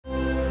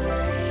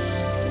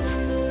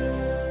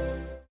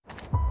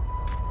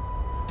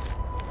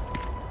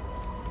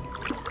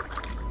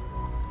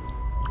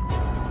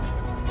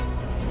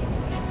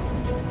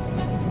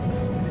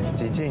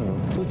境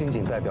不仅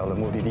仅代表了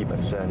目的地本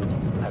身，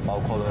还包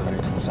括了旅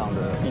途上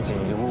的一景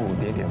一物、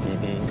点点滴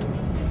滴。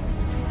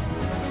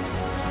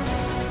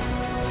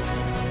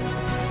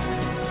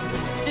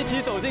一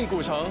起走进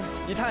古城，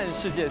一探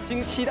世界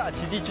新7大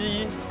奇迹之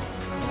一。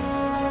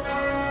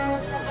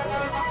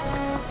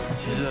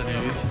骑着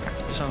驴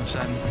上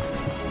山，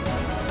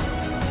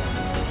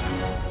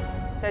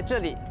在这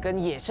里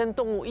跟野生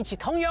动物一起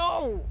同游，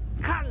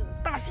看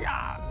大象。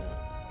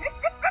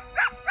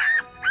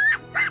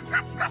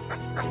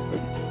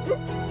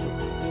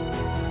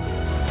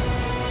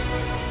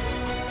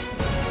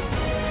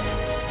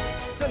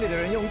这里的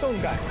人用动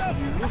感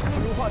与如诗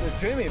如画的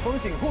绝美风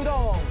景互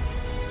动，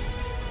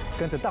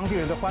跟着当地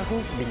人的欢呼，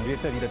领略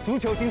这里的足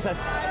球精神。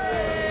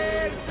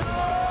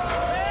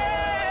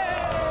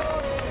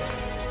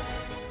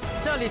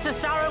这里是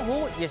杀人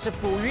湖，也是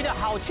捕鱼的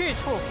好去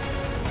处。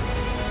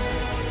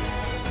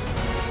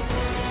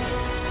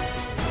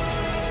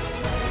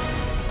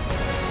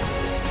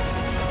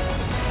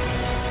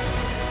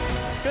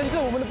跟着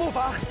我们的步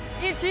伐，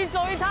一起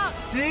走一趟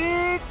极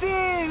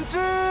境之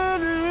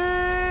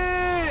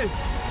旅。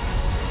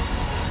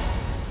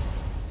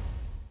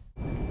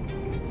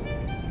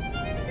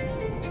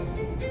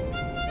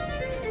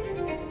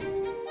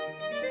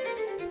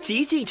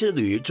极境之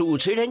旅主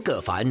持人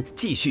葛凡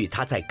继续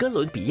他在哥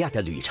伦比亚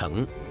的旅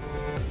程。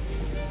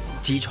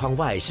机窗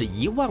外是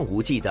一望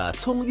无际的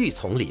葱郁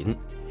丛林，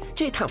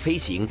这趟飞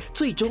行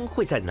最终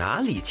会在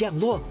哪里降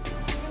落？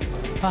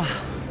啊，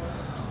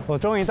我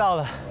终于到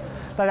了！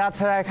大家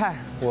猜猜看，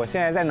我现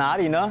在在哪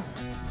里呢？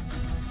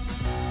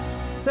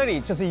这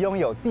里就是拥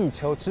有地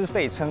球之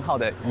肺称号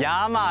的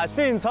亚马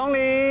逊丛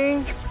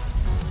林。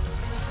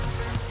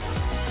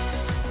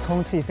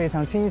空气非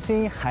常清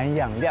新，含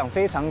氧量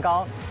非常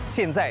高。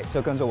现在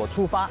就跟着我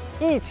出发，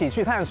一起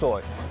去探索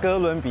哥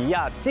伦比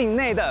亚境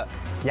内的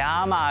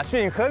亚马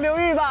逊河流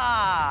域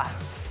吧！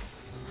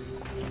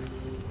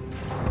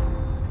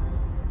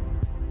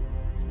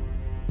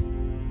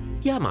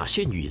亚马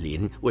逊雨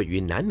林位于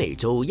南美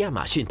洲亚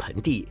马逊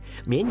盆地，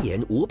绵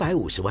延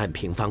550万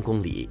平方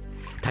公里。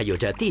它有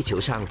着地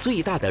球上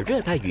最大的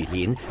热带雨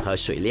林和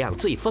水量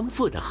最丰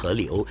富的河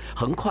流，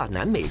横跨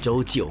南美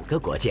洲9个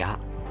国家。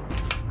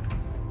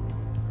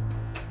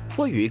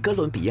位于哥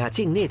伦比亚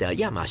境内的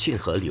亚马逊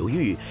河流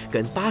域，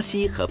跟巴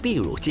西和秘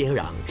鲁接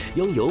壤，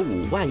拥有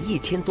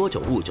51000多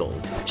种物种，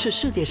是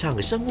世界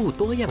上生物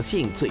多样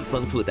性最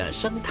丰富的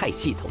生态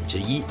系统之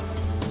一。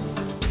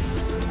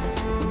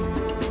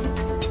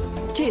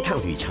这趟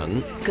旅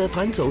程，葛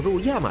凡走入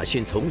亚马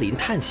逊丛林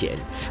探险，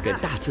跟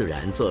大自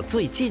然做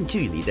最近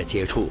距离的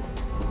接触。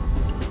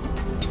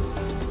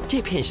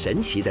这片神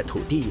奇的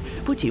土地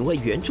不仅为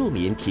原住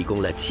民提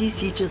供了栖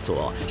息之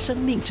所、生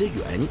命之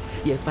源，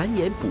也繁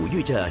衍哺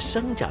育着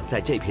生长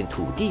在这片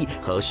土地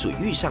和水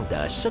域上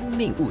的生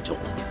命物种。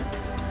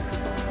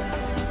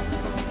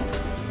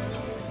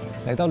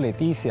来到雷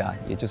迪西亚，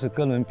也就是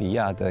哥伦比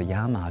亚的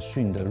亚马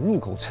逊的入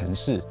口城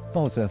市，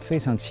抱着非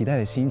常期待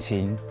的心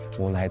情，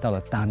我来到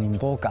了达宁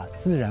波嘎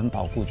自然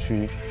保护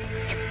区。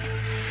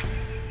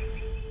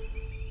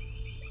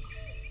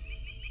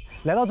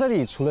来到这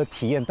里，除了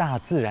体验大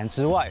自然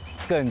之外，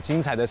更精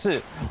彩的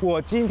是，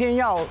我今天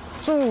要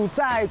住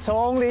在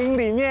丛林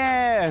里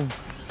面。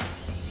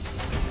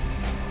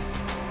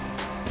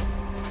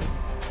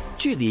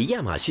距离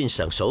亚马逊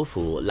省首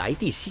府莱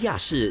蒂西亚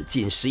市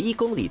仅11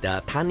公里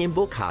的塔年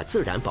波卡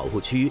自然保护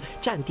区，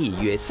占地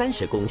约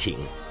30公顷。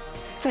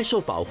在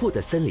受保护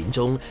的森林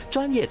中，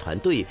专业团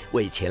队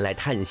为前来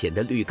探险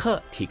的旅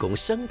客提供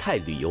生态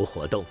旅游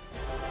活动。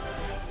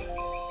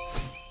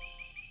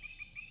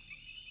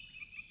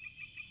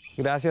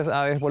Gracias,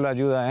 Aves, por la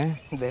ayuda,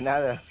 De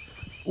nada.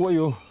 我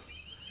有。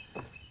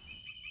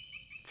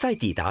在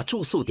抵达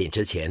住宿点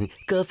之前，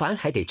葛凡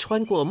还得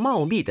穿过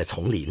茂密的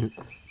丛林。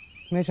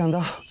没想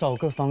到找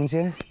个房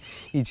间，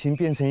已经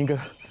变成一个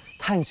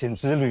探险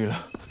之旅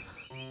了。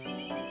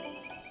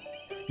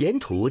沿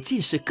途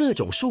尽是各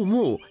种树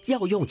木、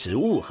药用植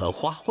物和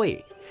花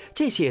卉，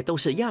这些都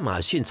是亚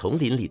马逊丛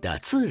林里的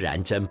自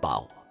然珍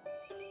宝。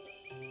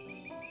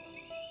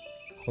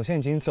我现在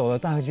已经走了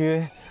大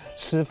约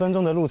10分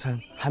钟的路程，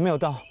还没有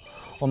到，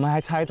我们还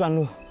差一段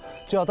路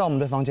就要到我们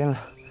的房间了，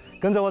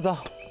跟着我走。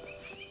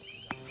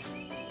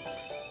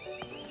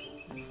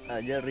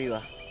Allá arriba.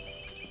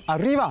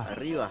 Arriba.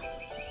 Arriba.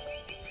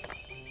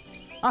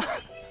 啊，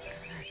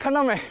看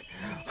到没？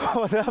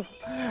我的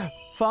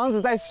房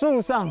子在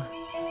树上。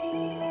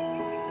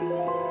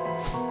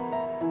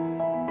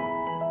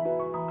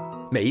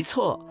没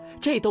错，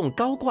这栋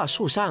高挂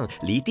树上、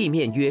离地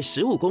面约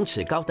15公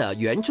尺高的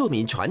原住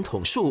民传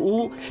统树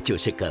屋，就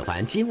是葛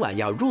凡今晚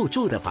要入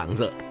住的房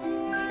子。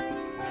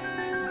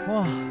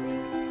哇，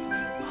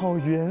好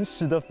原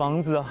始的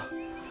房子啊！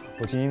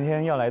我今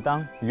天要来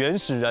当原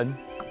始人。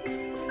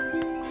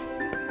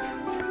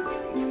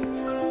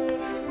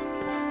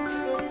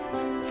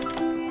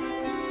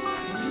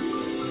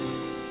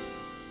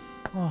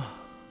哇，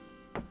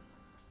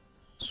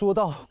说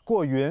到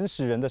过原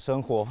始人的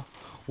生活，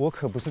我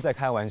可不是在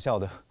开玩笑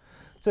的。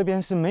这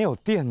边是没有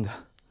电的。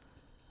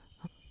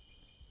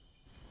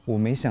我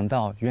没想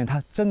到，原来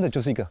它真的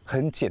就是一个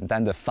很简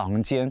单的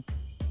房间，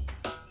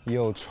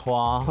有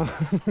床，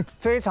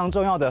非常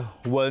重要的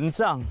蚊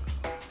帐，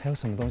还有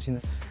什么东西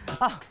呢？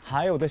啊，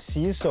还有的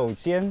洗手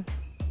间，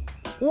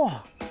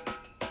哇，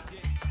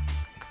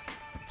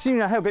竟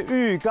然还有个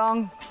浴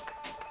缸。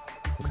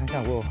我看一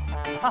下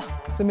啊，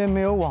这边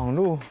没有网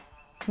路，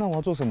那我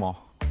要做什么？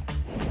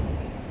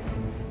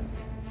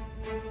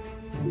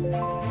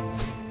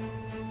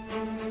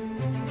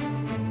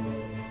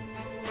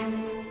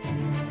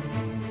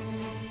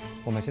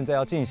我们现在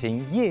要进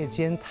行夜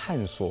间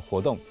探索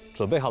活动，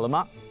准备好了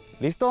吗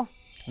 ？Listo?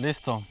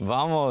 Listo.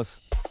 Vamos.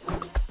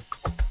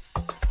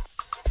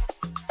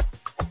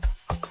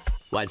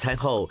 晚餐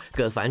后，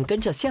葛凡跟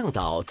着向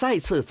导再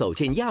次走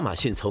进亚马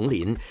逊丛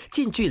林，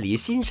近距离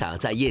欣赏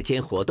在夜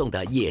间活动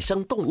的野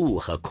生动物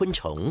和昆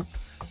虫。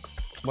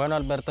Bueno,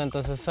 Alberto,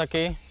 entonces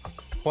aquí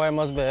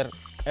podemos ver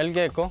el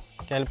gecko,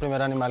 que es el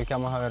primer animal que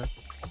vamos a ver.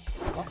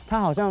 它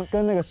好像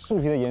跟那个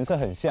树皮的颜色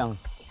很像。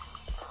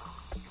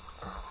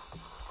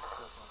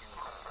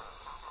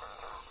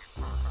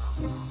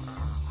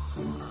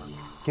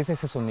¿Qué es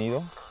ese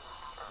sonido?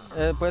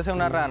 Puede ser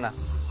una rana.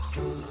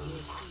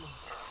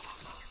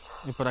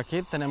 Y por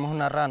aquí tenemos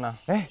una rana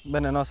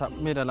venenosa.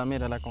 Mírala,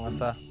 mírala cómo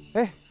está.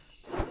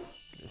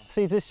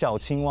 是一只小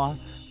青蛙，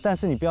但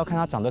是你不要看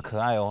它长得可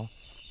爱哦，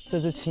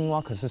这只青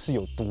蛙可是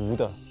有毒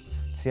的。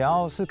只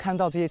要是看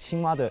到这些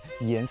青蛙的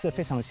颜色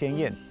非常鲜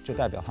艳，就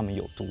代表它们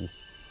有毒。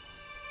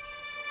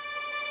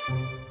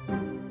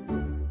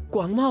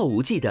广袤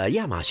无际的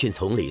亚马逊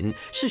丛林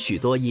是许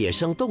多野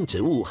生动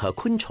植物和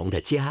昆虫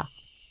的家。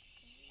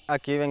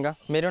Aquí venga,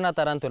 mire una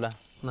tarántula.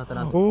 Una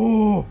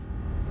tarántula.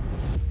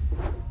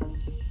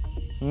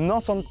 No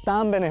son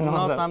tan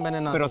venenosas. No tan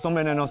venenosas. Pero son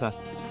venenosas.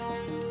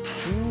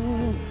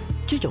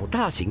 这种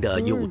大型的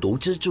有毒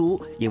蜘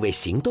蛛，因为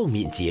行动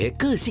敏捷、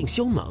个性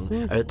凶猛，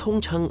而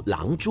通称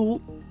狼蛛。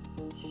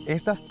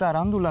¿Estas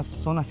tarántulas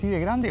son así de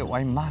grandes o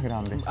hay más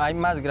grandes? Hay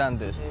más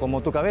grandes.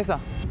 ¿Como tu cabeza?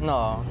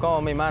 No, como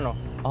mi mano.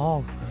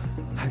 哦，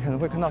还可能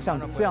会看到像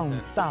这样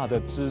大的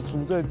蜘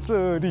蛛在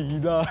这里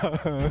啦。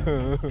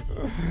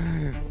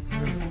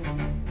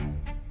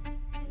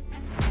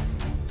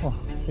哇，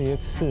这些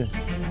刺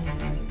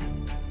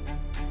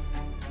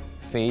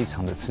非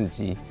常的刺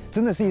激，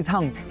真的是一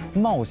趟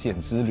冒险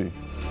之旅。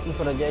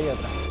Por allí hay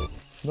otra.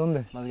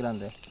 ¿Dónde? Más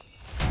grande.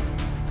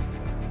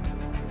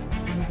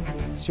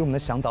 其实我们的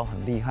向导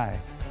很厉害，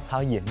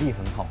他眼力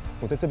很好，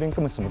我在这边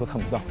根本什么都看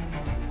不到。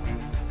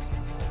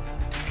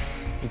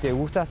¿Y te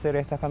gusta hacer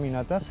estas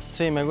caminatas?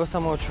 Sí, me gusta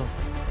mucho.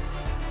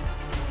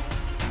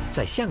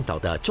 在向导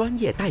的专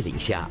业带领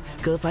下，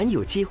葛凡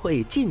有机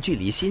会近距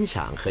离欣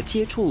赏和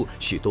接触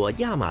许多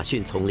亚马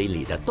逊丛林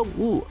里的动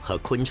物和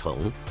昆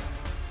虫。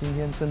今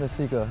天真的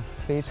是一个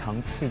非常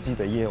刺激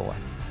的夜晚，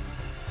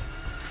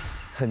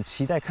很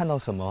期待看到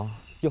什么，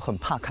又很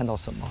怕看到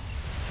什么。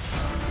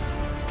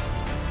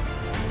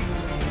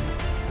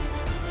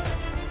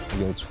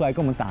有出来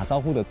跟我们打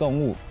招呼的动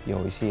物，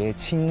有一些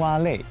青蛙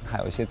类，还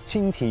有一些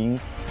蜻蜓。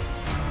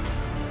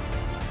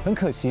很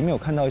可惜没有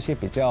看到一些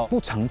比较不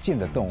常见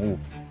的动物。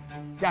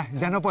Ya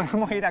no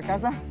podemos ir a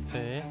casa.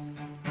 Sí.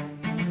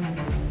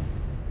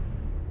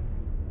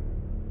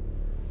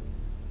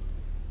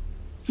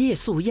 夜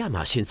宿亚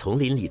马逊丛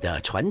林里的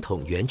传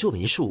统原住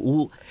民树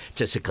屋，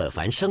这是葛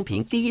凡生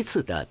平第一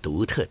次的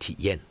独特体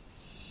验。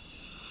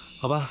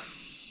好吧，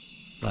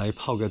来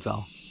泡个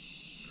澡。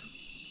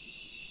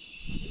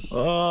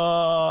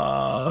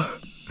啊，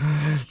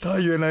它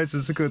原来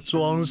只是个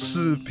装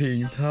饰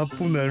品，它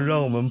不能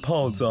让我们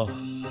泡澡。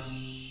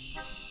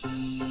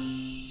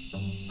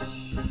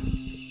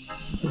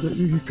我的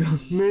浴缸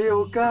没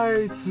有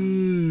盖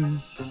子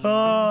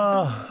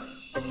啊！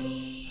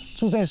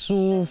住在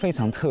书屋非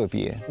常特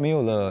别，没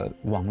有了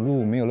网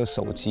络，没有了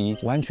手机，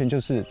完全就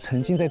是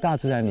沉浸在大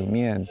自然里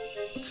面。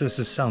这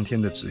是上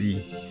天的旨意，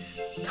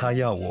他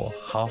要我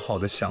好好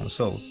的享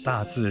受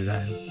大自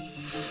然。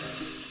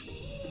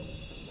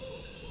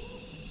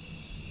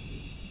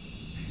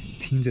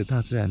听着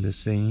大自然的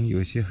声音，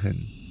有一些很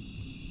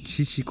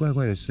奇奇怪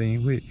怪的声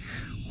音，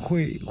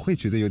会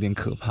觉得有点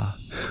可怕。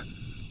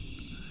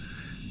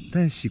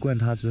但习惯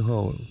它之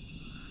后，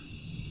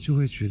就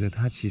会觉得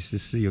它其实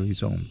是有一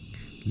种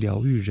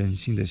疗愈人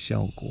心的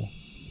效果。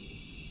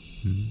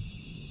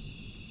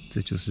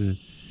这就是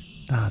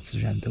大自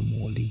然的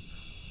魔力。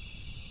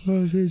我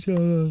要睡觉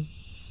了，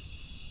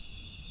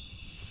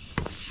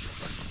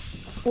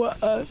晚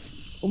安，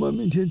我们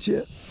明天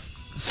见。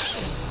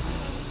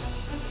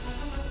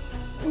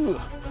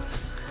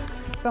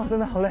这样真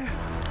的好累，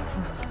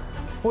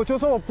我就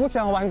说我不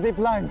想玩 zip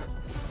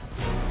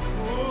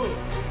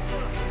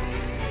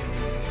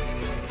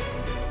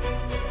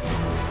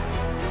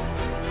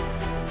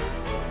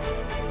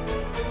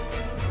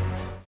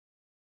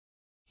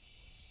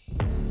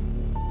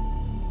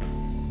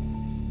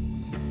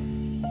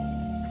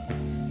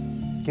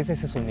es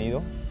ese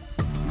sonido?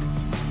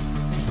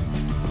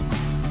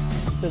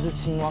 这只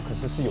青蛙可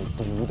是有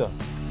毒的。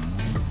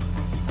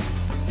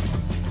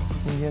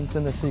今天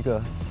真的是一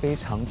个非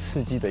常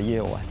刺激的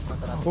夜晚。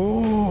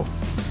哦，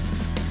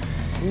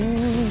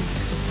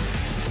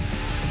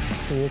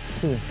这些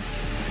刺。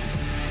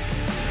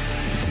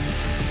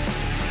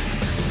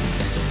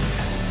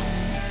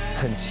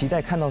很期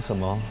待看到什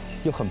么，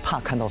又很怕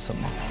看到什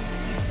么。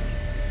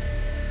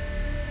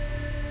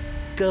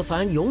葛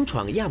凡勇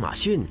闯亚马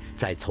逊，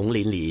在丛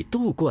林里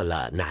度过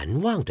了难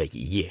忘的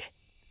一夜。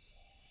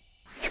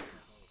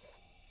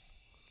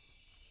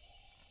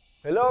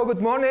 Hello,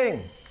 good morning,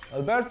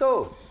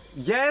 Alberto.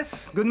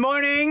 Yes, good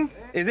morning.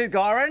 Is it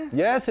Goran?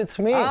 Yes, it's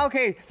me.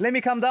 Okay, let me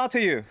come down to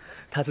you.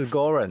 他是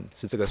Goran，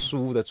 是这个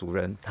书屋的主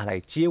人，他来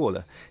接我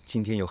了。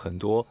今天有很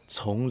多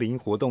丛林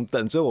活动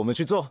等着我们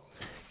去做。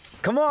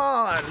Come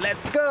on,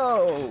 let's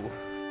go.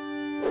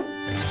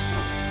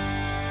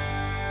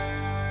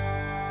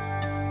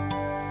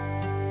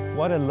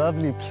 What a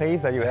lovely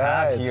place that you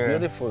have it's here.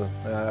 beautiful.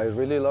 I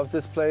really love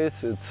this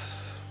place.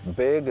 It's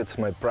big. It's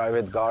my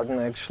private garden,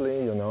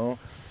 actually. You know.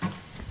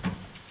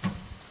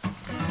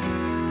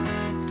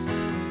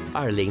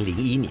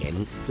 2001年，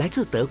来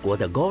自德国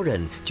的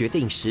Goran 决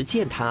定实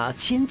践他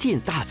亲近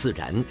大自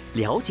然、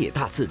了解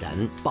大自然、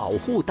保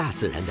护大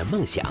自然的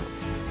梦想。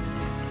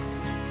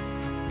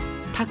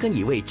他跟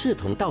一位志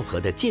同道合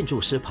的建筑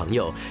师朋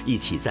友一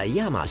起在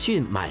亚马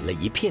逊买了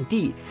一片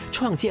地，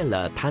创建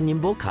了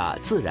Tanimboka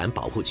自然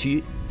保护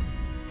区。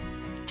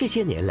这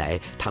些年来，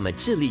他们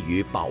致力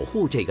于保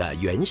护这个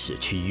原始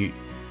区域。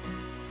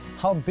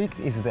How big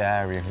is the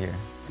area here?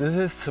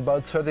 This is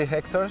about 30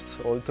 hectares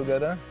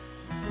altogether.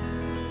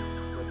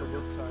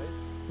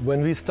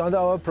 When we started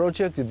our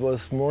project, it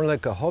was more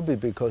like a hobby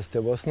because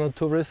there was no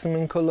tourism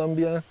in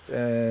Colombia.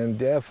 And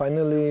yeah,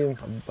 finally,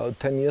 about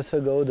 10 years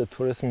ago, the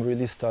tourism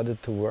really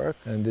started to work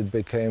and it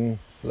became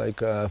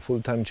like a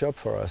full-time job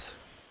for us.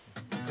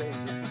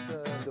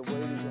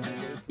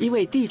 因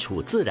为地处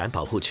自然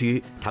保护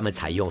区，他们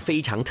采用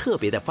非常特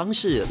别的方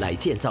式来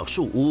建造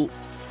树屋，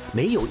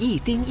没有一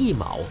丁一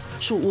卯，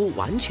树屋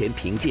完全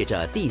凭借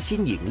着地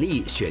心引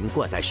力悬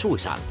挂在树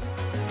上。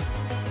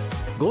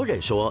国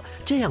人说，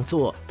这样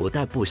做不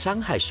但不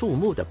伤害树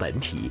木的本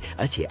体，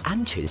而且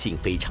安全性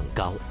非常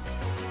高。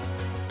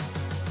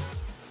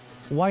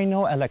Why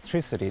no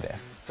electricity there?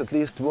 At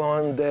least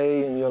one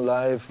day in your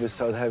life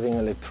without having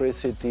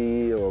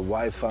electricity or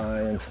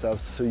Wi-Fi and stuff,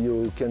 so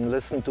you can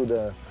listen to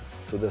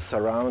the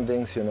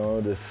surroundings, you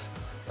know, this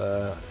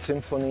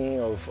symphony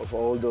of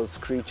all those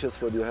creatures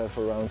what you have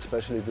around,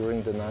 especially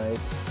during the night.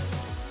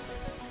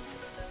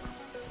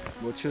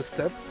 Watch your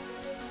step.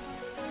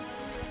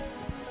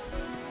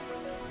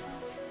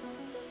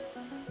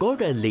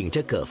 Goran 领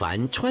着葛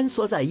凡穿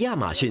梭在亚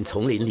马逊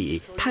丛林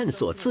里探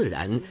索自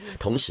然，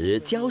同时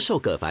教授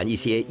葛凡一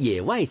些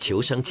野外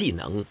求生技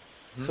能。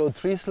So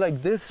trees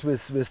like this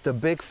with the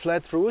big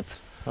flat roots.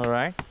 All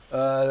right.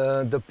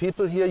 The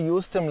people here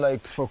use them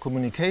like for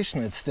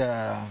communication. It's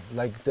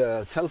like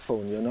the cell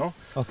phone, you know.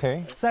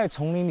 OK， 在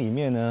丛林里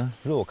面呢，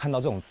如果看到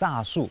这种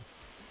大树，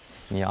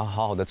你要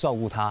好好的照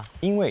顾它，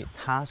因为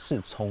它是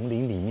丛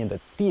林里面的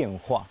电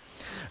话。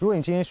如果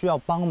你今天需要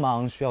帮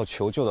忙、需要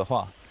求救的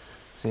话，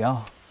只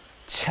要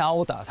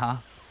敲打它。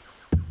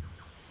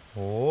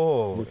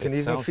哦 You can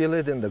even feel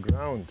it in the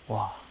ground.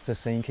 哇，这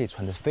声音可以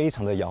传得非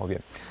常的遥远。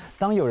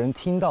当有人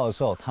听到的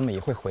时候，他们也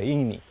会回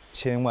应你。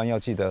千万要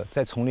记得，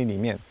在丛林里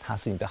面，它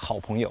是你的好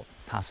朋友，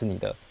它是你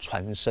的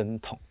传声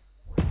筒。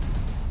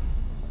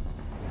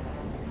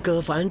葛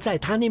凡在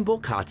塔宁波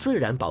卡自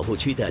然保护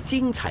区的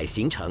精彩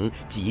行程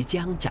即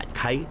将展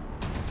开。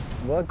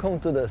Welcome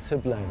to the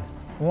zip line.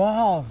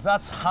 Wow,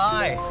 that's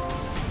high.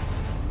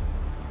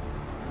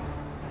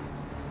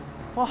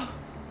 哇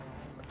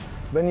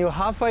When you're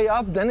halfway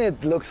up, then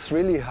it looks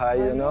really high,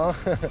 you know.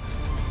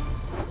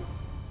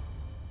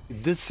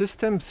 This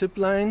system,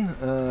 zipline,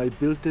 I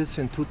built this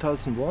in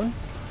 2001,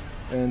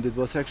 and it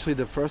was actually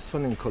the first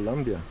one in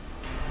Colombia.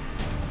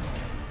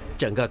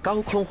 整个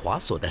高空滑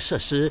索的设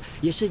施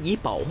也是以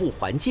保护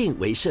环境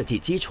为设计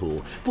基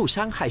础，不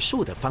伤害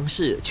树的方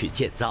式去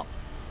建造。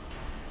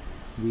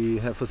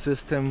We have a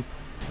system,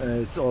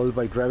 it's all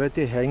by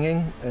gravity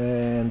hanging,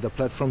 and the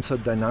platforms are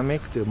dynamic,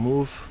 they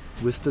move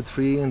with the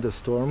tree in the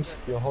storms.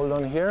 You hold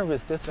on here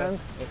with this hand.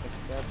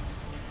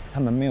 他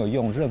们没有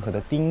用任何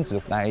的钉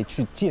子来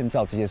去建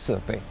造这些设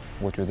备，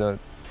我觉得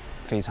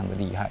非常的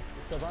厉害。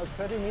About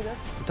 30 meters.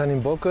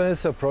 Tanimboka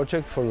is a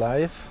project for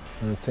life,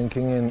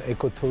 thinking in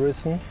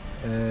ecotourism,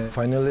 and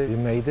finally we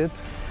made it.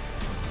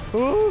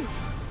 哦，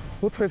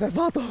我腿在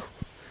发抖。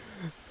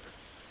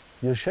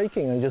You're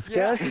shaking, are you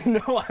scared? Yeah,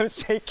 no, I'm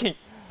shaking.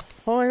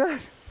 Oh my god,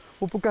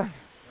 我不敢。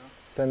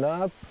Stand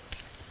up.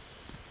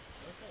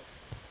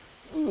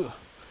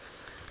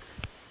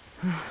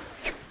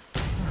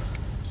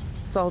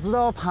 早知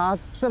道爬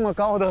这么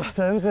高的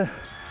绳子，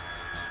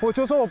我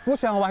就说我不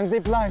想玩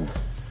zip line。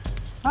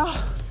啊！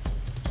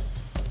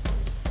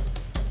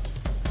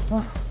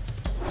啊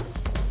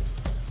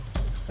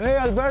Hey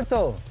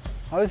Alberto,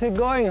 how is it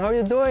going? How are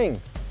you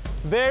doing?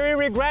 Very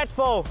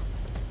regretful.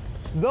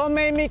 Don't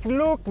make me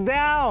look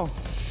down.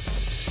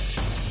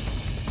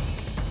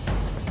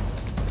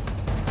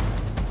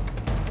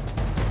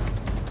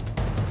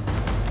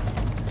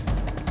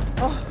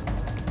 啊，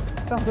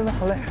这样真的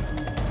好累。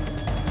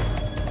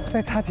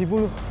再差几步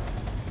路，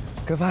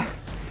葛凡，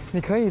你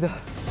可以的。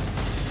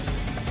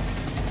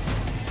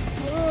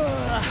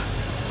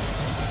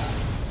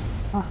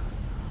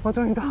我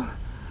终于到了。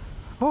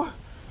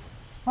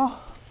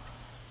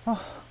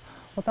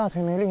我大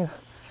腿没力了。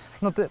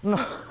No，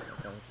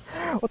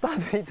 我大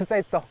腿一直在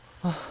抖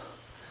啊！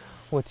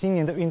我今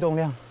年的运动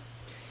量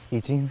已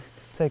经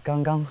在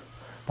刚刚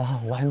把它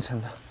完成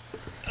了。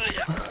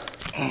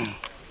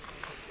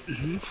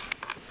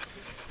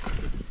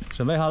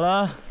准备好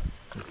了。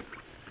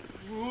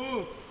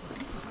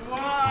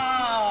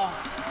哇！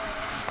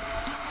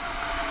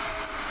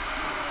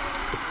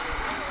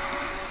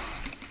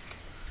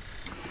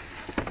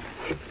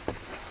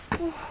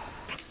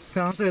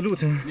刚刚这个路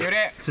程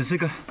只是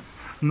个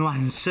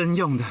暖身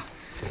用的，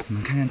你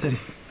们看看这里，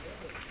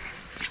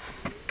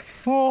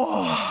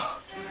哇，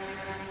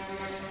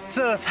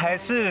这才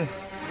是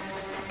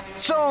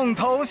重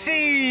头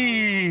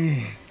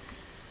戏！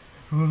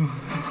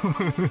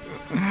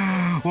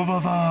我爸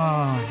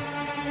爸。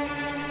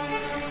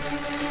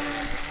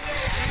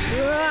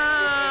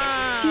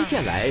接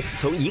下来，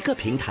从一个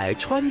平台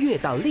穿越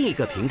到另一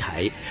个平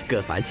台，葛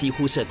凡几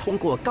乎是通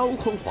过高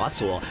空滑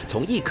索，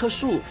从一棵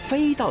树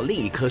飞到另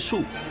一棵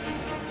树。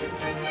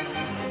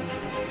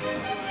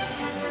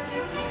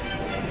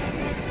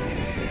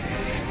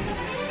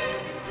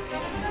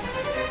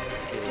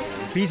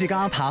比起刚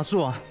刚爬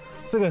树啊，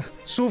这个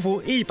舒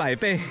服100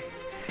倍，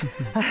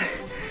哎，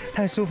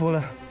太舒服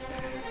了。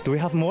Do we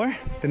have more?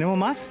 Tenemos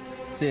más?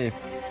 Sí.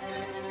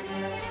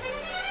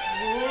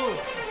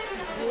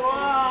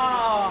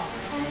 哇！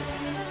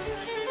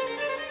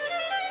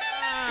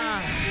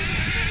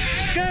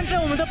跟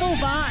着我们的步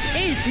伐，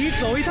一起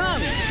走一趟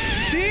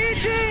极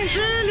境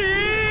之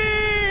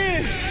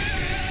旅。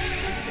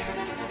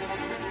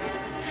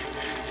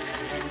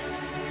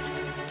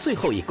最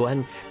后一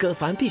关，葛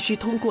凡必须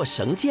通过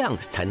绳降，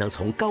才能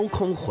从高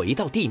空回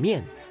到地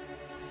面。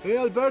Hey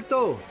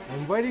Alberto,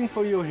 I'm waiting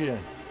for you here.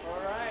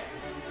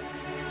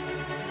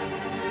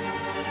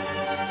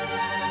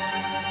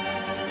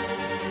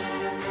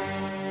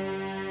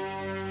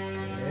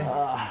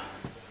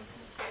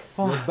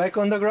 You're back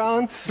on the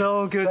ground.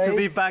 So good to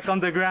be back on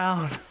the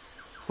ground.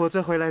 活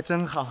着回来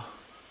真好。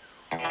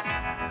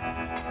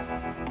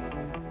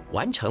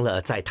完成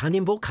了在塔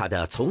宁波卡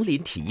的丛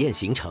林体验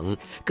行程，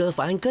葛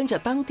凡跟着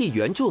当地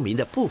原住民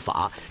的步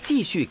伐，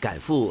继续赶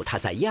赴他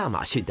在亚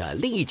马逊的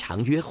另一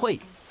场约会。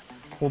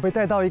我被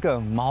带到一个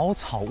茅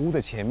草屋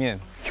的前面，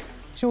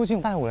究竟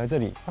带我来这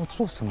里要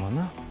做什么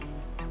呢？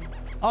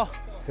哦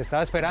，te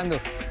estaba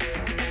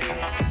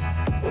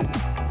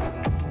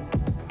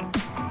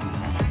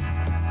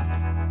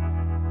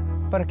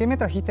esperando。¿Para qué me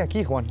trajiste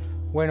aquí, Juan?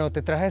 Bueno,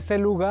 te traje a este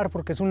lugar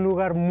porque es un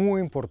lugar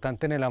muy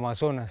importante en el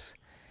Amazonas.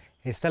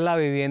 Esta es la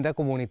vivienda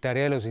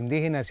comunitaria de los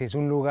indígenas y es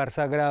un lugar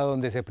sagrado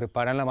donde se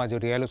preparan la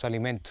mayoría de los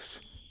alimentos.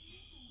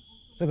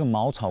 这个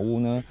茅草屋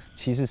呢，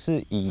其实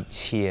是以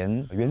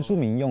前原住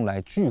民用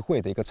来聚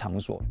会的一个场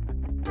所。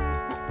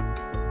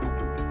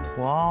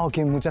Wow,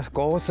 que muchas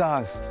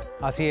cosas.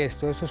 Así es,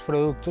 todos estos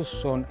productos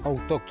son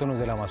autóctonos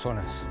del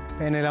Amazonas.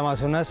 En el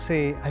Amazonas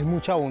hay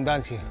mucha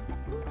abundancia,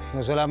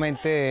 no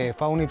solamente de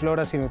fauna y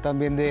flora, sino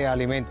también de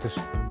alimentos.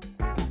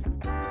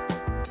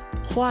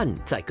 Juan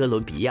在哥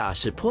伦比亚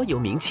是颇有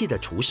名气的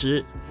厨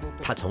师，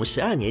他从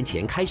12年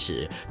前开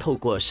始，透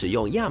过使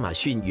用亚马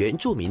逊原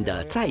住民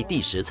的在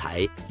地食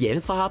材，研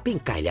发并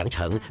改良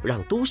成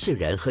让都市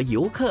人和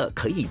游客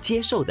可以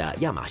接受的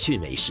亚马逊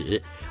美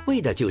食，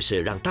为的就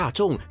是让大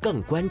众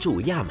更关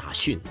注亚马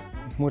逊。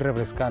Muy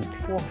refrescante.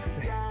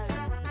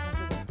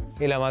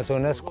 El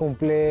Amazonas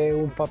cumple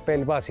un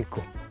papel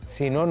básico.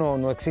 Si no,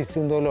 no existe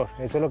un dolor.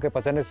 Eso es lo que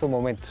pasa en estos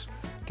momentos.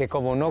 Que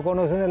como no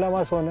conocen el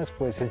Amazonas,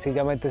 pues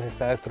sencillamente se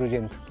está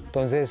destruyendo.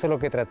 Entonces eso es lo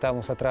que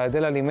tratamos, a través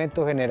del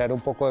alimento generar un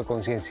poco de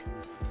conciencia.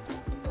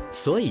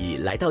 所以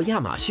来到亚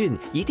马逊，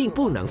一定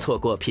不能错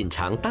过品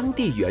尝当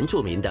地原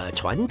住民的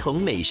传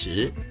统美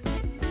食。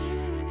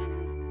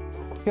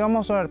¿Qué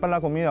vamos a hacer para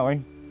la comida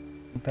hoy?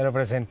 Te lo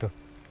presento.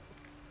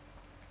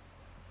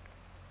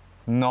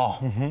 No.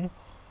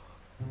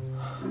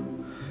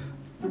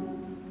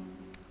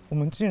 我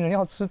们竟然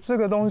要吃这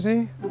个东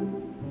西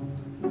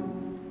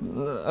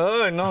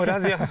？No,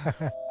 gracias.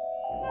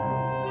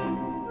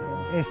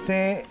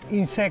 Este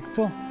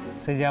insecto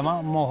se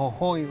llama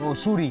mojojoy o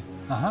suri.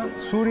 Ajá,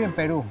 suri en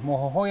Perú,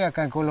 mojojoy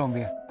acá en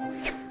Colombia.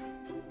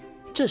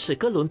 这是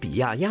哥伦比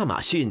亚亚马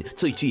逊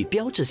最具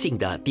标志性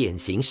的典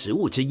型食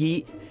物之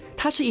一，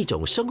它是一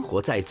种生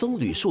活在棕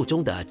榈树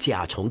中的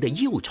甲虫的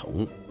幼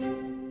虫。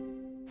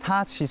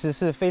它其实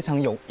是非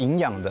常有营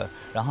养的，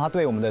然后它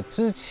对我们的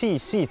支气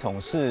系统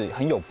是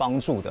很有帮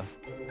助的。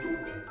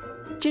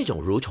这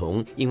种蠕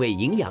虫因为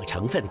营养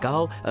成分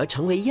高，而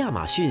成为亚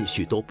马逊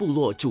许多部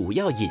落主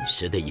要饮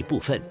食的一部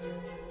分。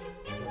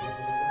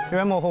原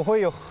来摩猴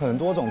会有很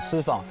多种吃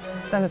法，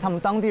但是他们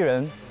当地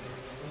人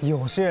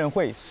有些人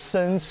会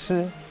生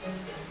吃。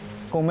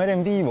¿Comer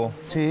en vivo?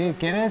 Sí,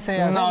 ¿quieres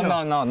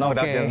hacerlo? No,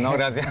 gracias, no,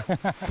 gracias.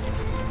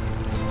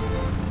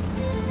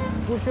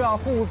 不需要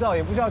护照，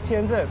也不需要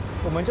签证，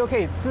我们就可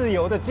以自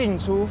由的进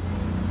出。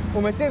我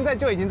们现在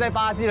就已经在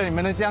巴西了，你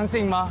们能相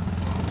信吗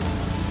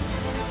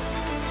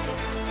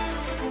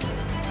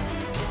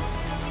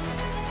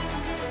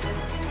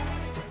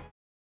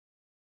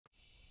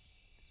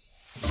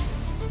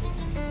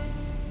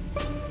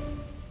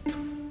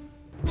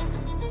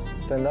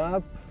？Stand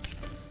up。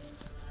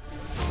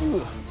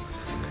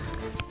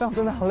但我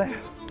真的好累。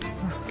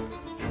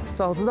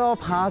早知道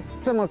爬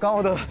这么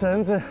高的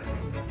绳子，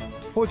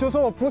我就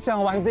说我不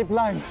想玩 zip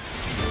line。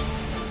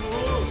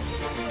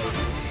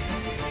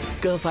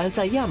葛凡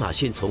在亚马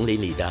逊丛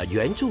林里的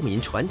原住民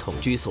传统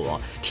居所，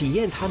体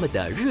验他们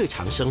的日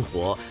常生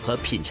活和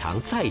品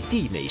尝在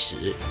地美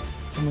食。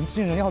我们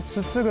竟然要吃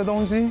这个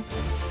东西！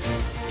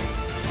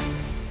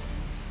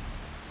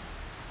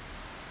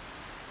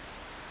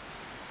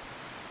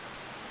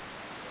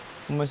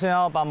我们现在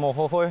要把抹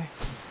灰灰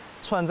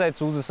串在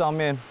竹子上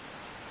面，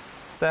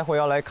待会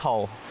要来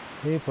烤。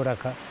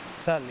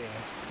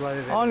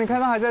哦，你看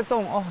它还在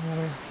动哦。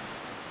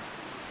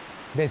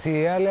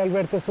Decidí darle a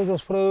Alberto estos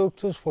dos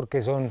productos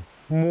porque son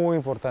muy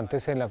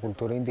importantes en la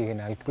cultura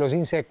indígena. Los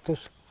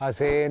insectos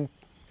hacen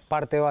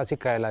parte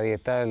básica de la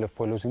dieta de los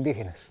pueblos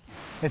indígenas.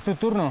 Es tu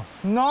turno.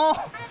 No.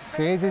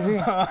 Sí, sí, sí.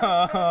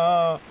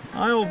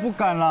 哎呦，我不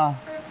敢啦，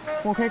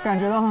我可以感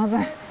觉到它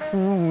在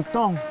蠕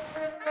动。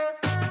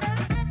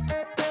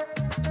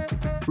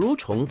蠕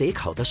虫得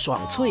烤得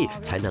爽脆，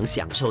才能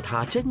享受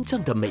它真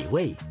正的美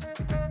味。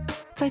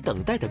在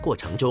等待的过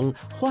程中，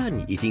焕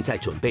已经在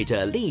准备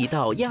着另一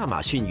道亚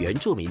马逊原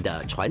住民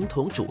的传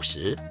统主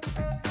食。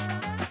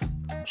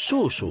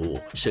树薯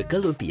是哥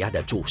伦比亚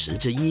的主食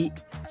之一，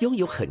拥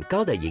有很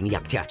高的营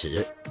养价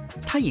值。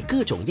它以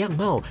各种样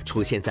貌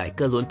出现在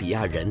哥伦比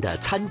亚人的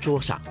餐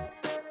桌上。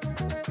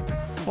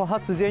哇，他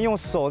直接用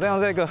手这样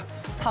在一个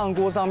烫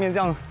锅上面这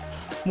样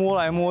摸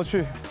来摸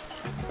去，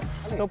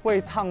都不会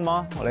烫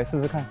吗？我来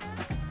试试看。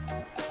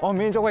哦，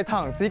明明就会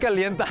烫，是一个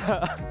连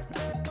打。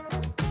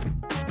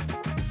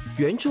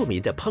原住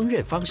民的烹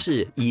饪方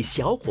式以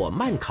小火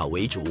慢烤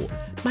为主，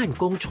慢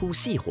工出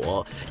细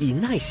活，以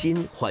耐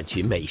心换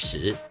取美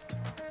食。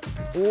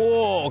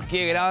哇，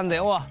给他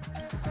的哇，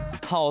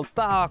好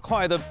大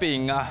块的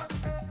饼啊！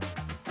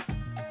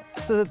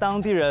这是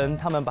当地人，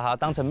他们把它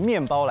当成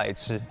面包来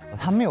吃，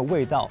它没有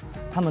味道，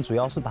他们主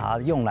要是把它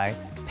用来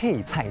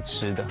配菜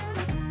吃的。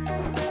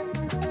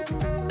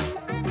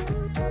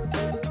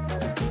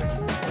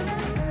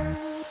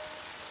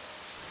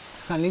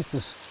Están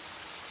listos。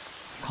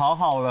烤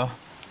好了，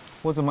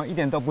我怎么一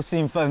点都不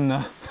兴奋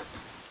呢？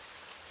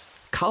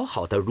烤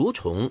好的蠕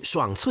虫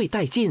爽脆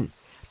带劲，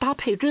搭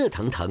配热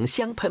腾腾、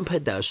香喷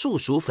喷的树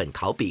薯粉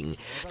烤饼，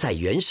在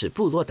原始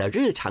部落的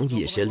日常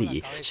饮食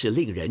里是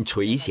令人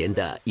垂涎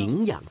的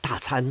营养大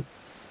餐。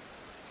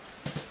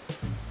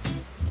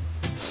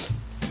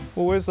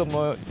我为什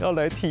么要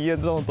来体验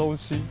这种东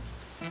西？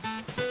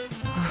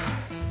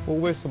我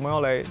为什么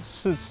要来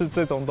试吃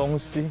这种东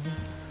西？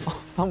哦，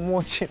它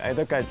摸起来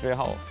的感觉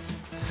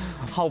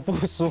好不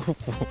舒服。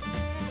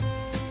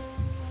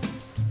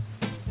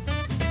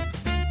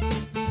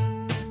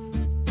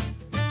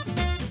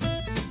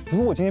如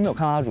果我今天没有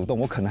看到它蠕动，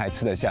我可能还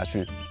吃得下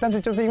去。但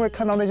是就是因为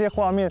看到那些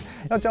画面，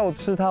要叫我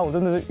吃它，我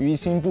真的是于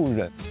心不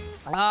忍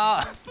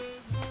啊！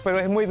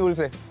味道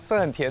是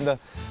很甜的，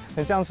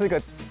很像是一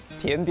个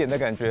甜点的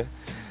感觉。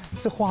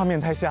是画面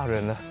太吓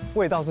人了，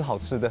味道是好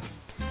吃的。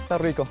到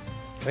Rico，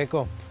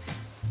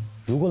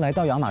 如果来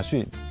到亚马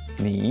逊，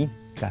你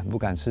敢不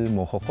敢吃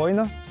抹灰灰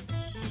呢？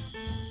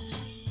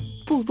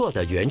部落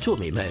的原住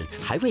民们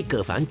还为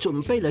葛凡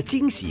准备了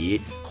惊喜，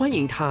欢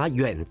迎他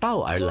远道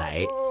而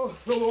来。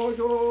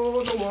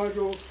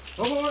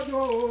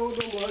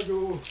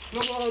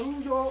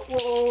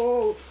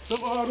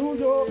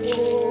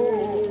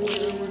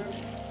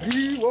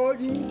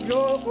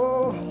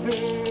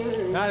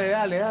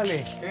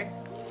Dale。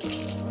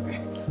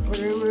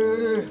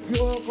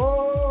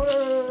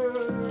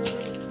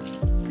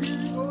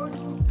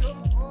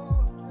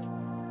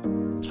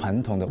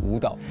传统的舞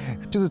蹈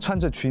就是穿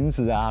着裙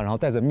子啊，然后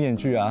戴着面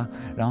具啊，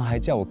然后还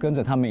叫我跟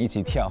着他们一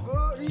起跳。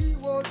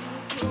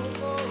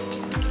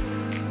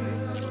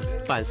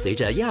伴随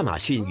着亚马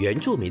逊原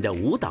住民的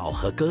舞蹈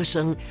和歌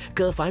声，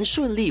葛凡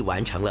顺利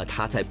完成了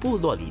他在部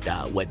落里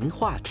的文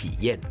化体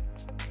验。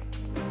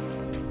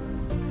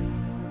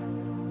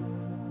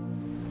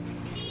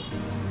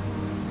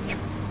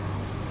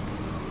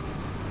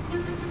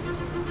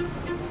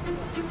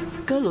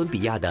哥伦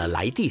比亚的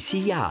莱蒂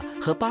西亚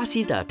和巴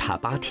西的塔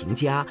巴廷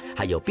加，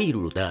还有秘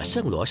鲁的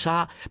圣罗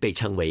莎，被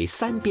称为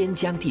三边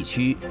疆地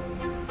区。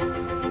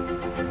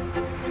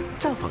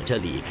造访这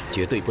里，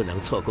绝对不能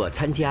错过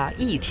参加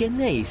1天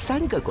内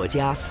3个国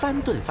家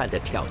3顿饭的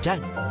挑战。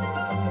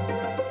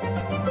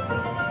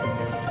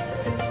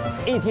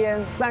1天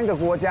3个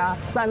国家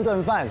3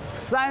顿饭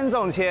3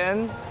种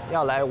钱，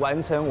要来完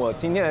成我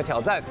今天的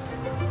挑战。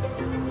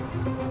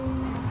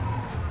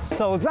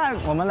首站，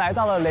我们来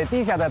到了雷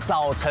蒂西亚的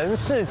早晨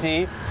市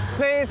集，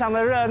非常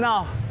的热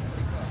闹。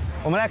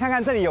我们来看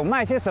看这里有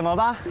卖些什么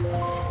吧。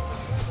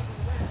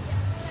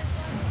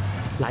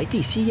莱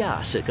蒂西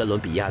亚是哥伦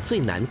比亚最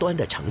南端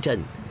的城镇，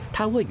它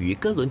它位于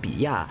哥伦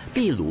比亚、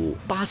秘鲁、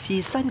巴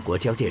西3国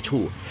交界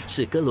处，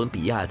是哥伦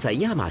比亚在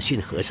亚马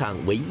逊河上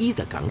唯一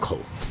的港口。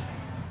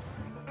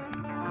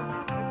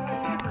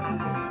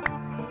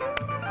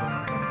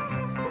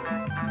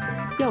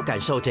要感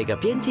受这个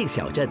边境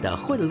小镇的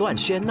混乱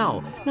喧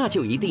闹，那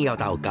就一定要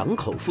到港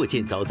口附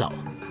近走走。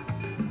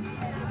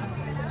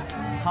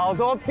好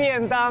多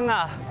便当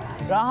啊，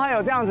然后还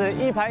有这样子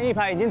一盘一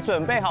盘已经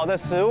准备好的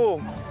食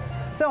物。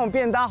这种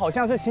便当好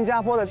像是新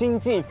加坡的经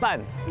济饭，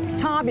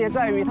差别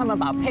在于他们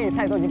把配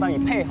菜都已经帮你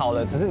配好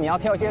了，只是你要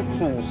挑一些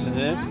主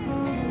食。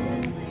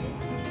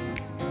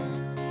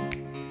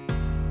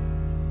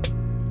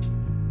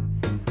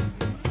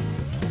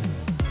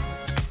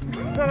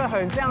这个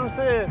很像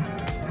是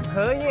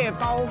荷叶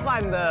包饭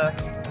的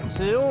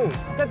食物，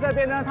在这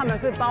边呢，他们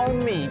是包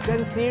米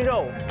跟鸡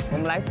肉，我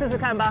们来试试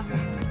看吧。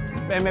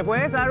¿Me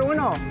puedes dar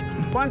uno?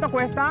 ¿Cuánto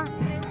cuesta?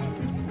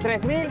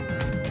 3,000。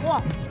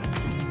哇，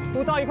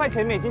不到1块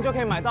钱美金就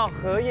可以买到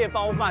荷叶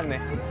包饭呢。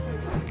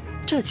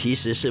这其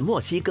实是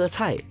墨西哥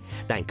菜，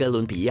但哥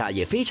伦比亚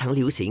也非常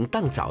流行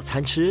当早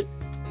餐吃。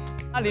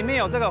它里面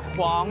有这个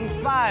黄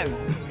饭，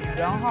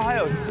然后还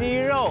有鸡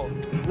肉。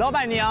老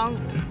板娘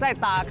在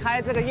打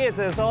开这个叶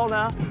子的时候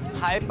呢，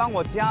还帮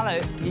我加了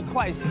1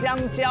块香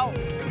蕉，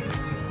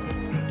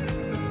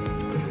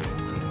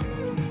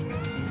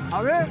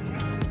好吃。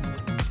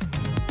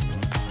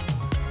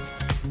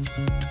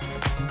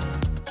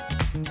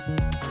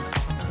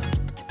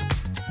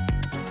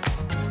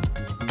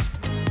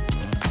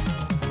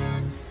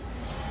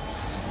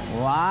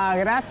哇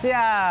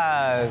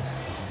 ，gracias！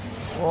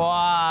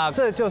 哇，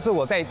这就是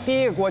我在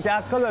第一个国家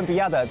哥伦比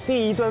亚的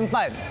第一顿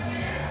饭。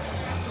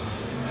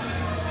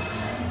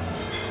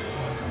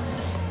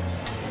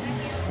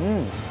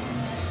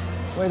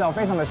味道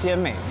非常的鲜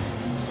美，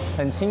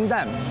很清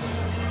淡。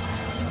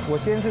我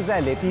先是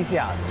在雷蒂西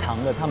亚尝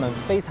了他们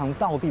非常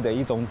道地的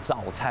一种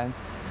早餐，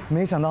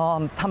没想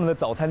到他们的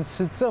早餐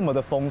吃这么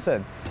的丰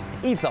盛，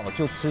一早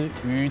就吃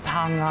鱼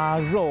汤啊、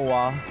肉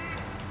啊，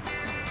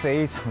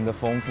非常的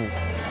丰富。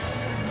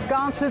刚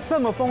刚吃这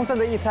么丰盛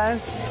的一餐，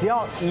只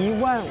要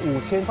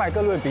15000块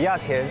哥伦比亚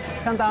钱，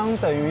相当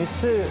等于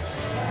是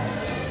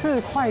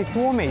4块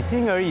多美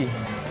金而已。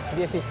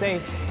16。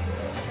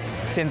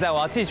现在我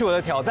要继续我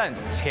的挑战，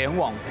前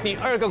往第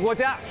2个国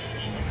家。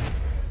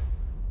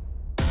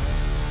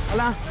好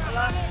啦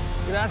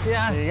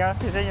，gracias。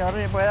Sí, señor,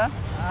 ¿me pueda?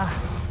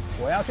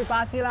 我要去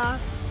巴西啦，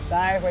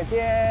待会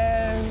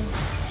见。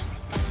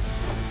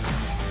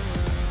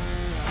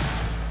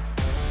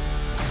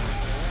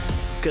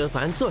葛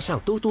凡坐上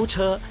嘟嘟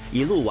车，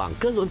一路往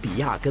哥伦比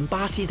亚跟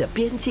巴西的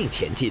边境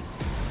前进。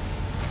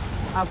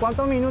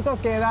¿Cuántos minutos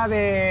queda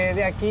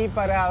de aquí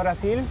para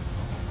Brasil?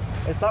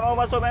 Estamos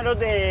más o menos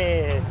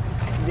de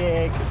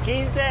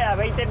 15 a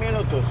 20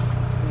 minutos.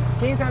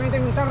 15 a 20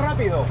 minutos, tan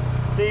rápido.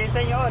 Sí,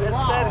 señor, es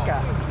cerca.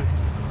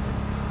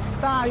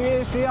 大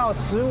约需要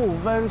15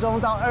分钟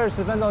到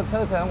20分钟的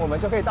车程，我们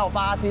就可以到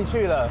巴西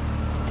去了，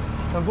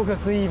很不可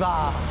思议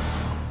吧？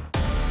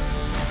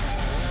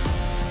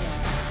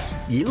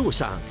一路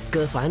上，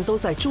葛凡都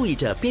在注意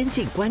着边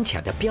境关卡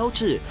的标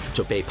志，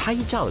准备拍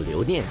照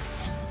留念。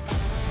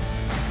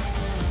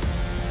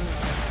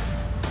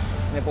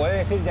¿Me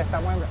puede decir ya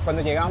estamos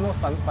cuando llegamos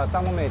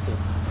pasamos me decís?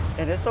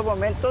 En estos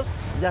momentos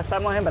ya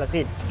estamos en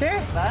Brasil. ¿Qué?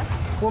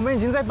 我们已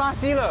经在巴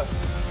西了。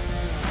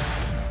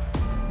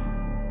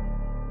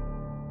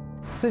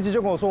司机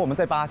就跟我说我们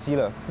在巴西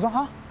了，我说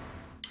哈。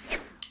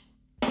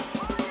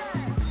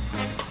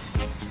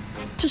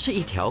这是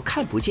一条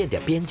看不见的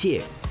边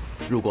界。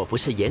如果不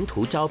是沿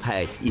途招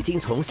牌已经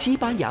从西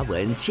班牙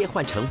文切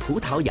换成葡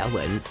萄牙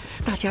文，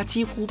大家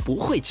几乎不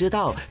会知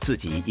道自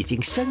己已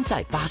经身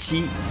在巴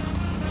西。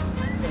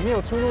没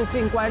有出入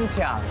境关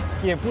卡，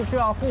也不需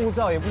要护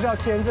照，也不需要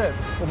签证，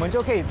我们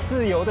就可以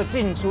自由的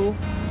进出。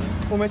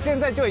我们现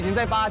在就已经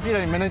在巴西了，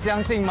你们能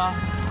相信吗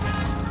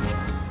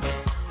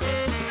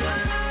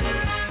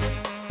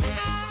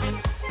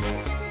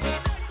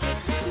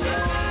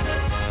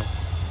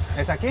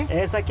？¿Es aquí?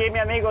 Es aquí, mi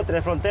amigo,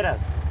 Tres Fronteras.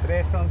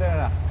 Tres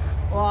Fronteras。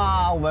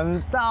哇，我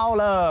们到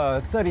了，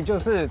这里就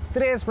是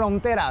Tres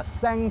Fronteras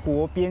 3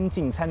国边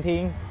境餐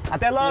厅。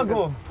Hasta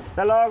luego.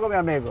 Hasta luego, mi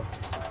amigo.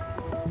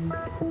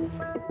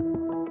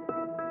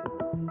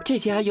 这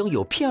家拥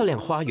有漂亮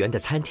花园的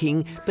餐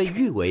厅被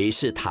誉为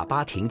是塔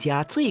巴廷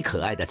家最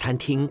可爱的餐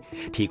厅，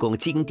提供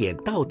经典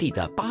道地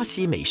的巴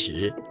西美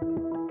食。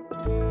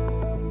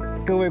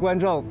各位观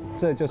众，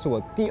这就是我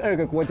第2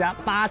个国家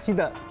巴西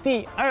的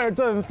第2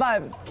顿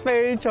饭，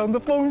非常的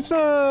丰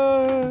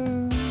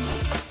盛。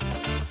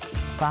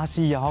巴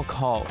西窑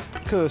烤，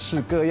各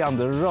式各样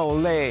的肉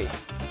类。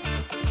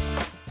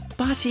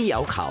巴西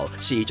窑烤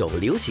是一种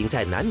流行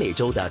在南美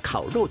洲的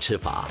烤肉吃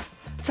法。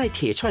在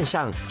铁串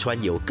上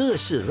穿有各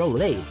式肉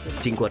类，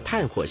经过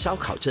炭火烧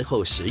烤之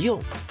后食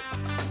用。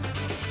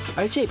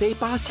而这杯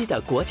巴西的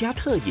国家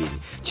特饮，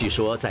据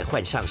说在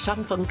患上伤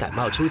风感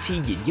冒初期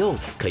饮用，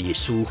可以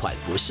舒缓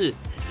不适。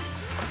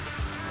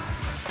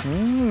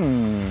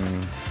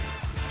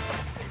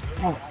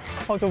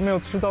好久没有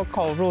吃到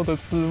烤肉的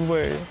滋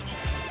味。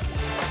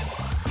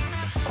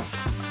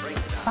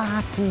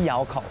巴西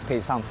窑烤配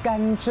上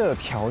甘蔗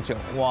调酒，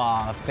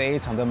哇，非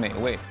常的美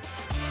味。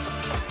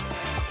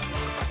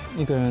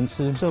一个人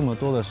吃这么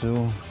多的食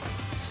物，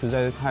实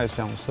在是太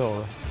享受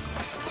了。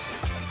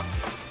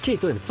这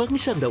顿丰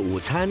盛的午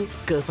餐，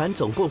葛凡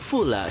总共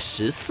付了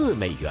14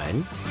美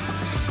元。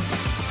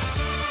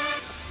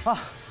啊，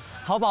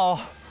好饱哦！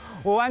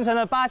我完成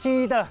了巴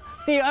西的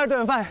第2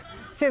顿饭，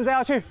现在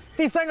要去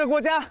第3个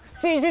国家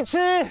继续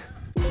吃。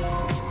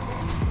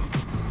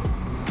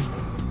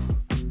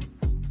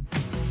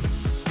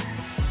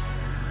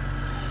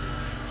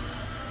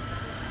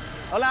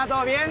Hola,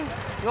 ¿todo bien?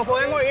 ¿Nos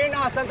podemos ir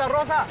a Santa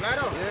Rosa?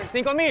 Claro.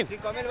 5.000.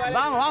 5.000 vale.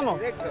 Vamos, vamos.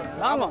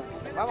 Vamos.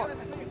 Vamos.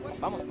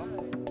 Vamos.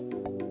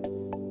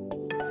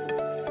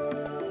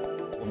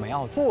 我们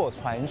要坐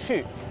船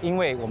去，因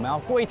为我们要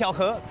过一条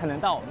河才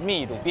能到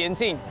秘鲁边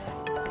境。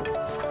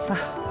啊，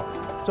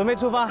准备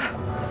出发，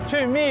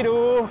去秘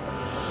鲁。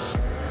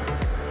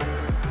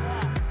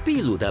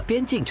秘鲁的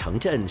边境城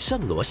镇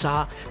圣罗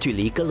莎，距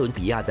离哥伦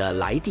比亚的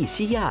莱蒂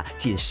西亚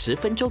仅10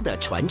分钟的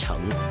船程。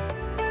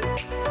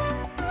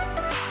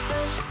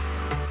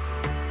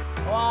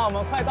哇，我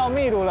们快到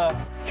秘鲁了！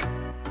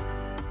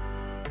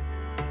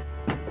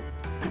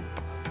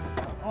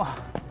哇，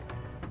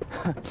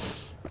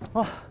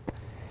哇，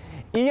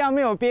一样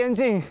没有边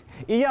境，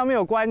一样没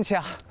有关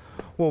卡，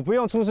我不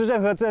用出示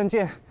任何证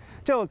件，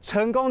就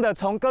成功的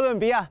从哥伦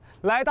比亚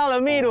来到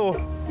了秘鲁，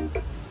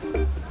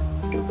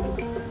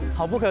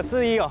好不可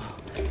思议哦！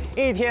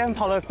一天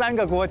跑了3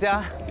个国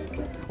家，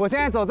我现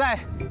在走在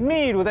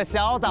秘鲁的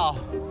小岛。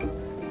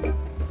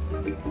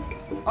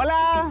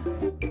Hola。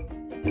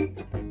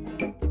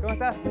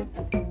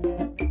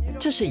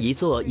这是一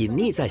座隐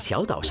匿在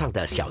小岛上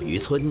的小渔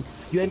村，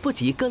远不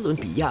及哥伦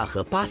比亚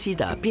和巴西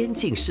的边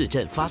境市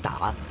镇发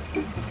达。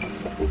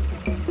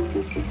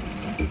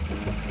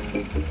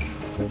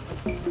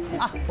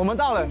啊，我们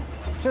到了，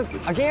就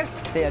again，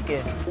 Sí, aquí.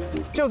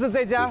 就是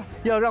这家，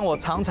要让我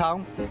尝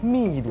尝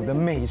秘鲁的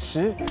美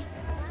食。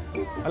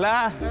好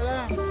啦，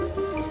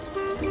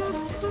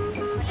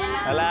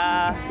好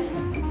啦，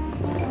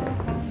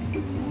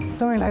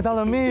终于来到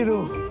了秘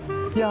鲁。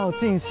要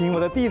进行我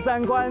的第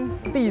3关，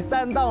第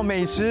3道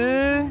美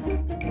食。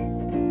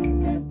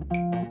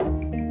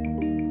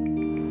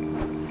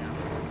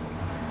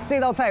这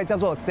道菜叫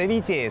做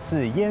ceviche，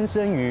 是腌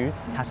生鱼，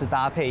它是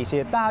搭配一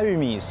些大玉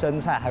米、生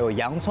菜还有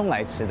洋葱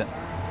来吃的。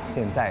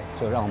现在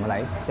就让我们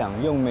来享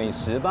用美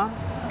食吧。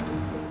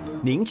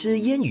凝脂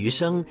腌鱼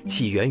生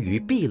起源于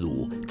秘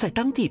鲁，在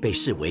当地被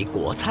视为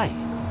国菜。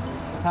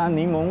它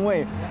柠檬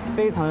味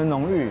非常的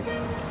浓郁，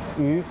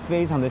鱼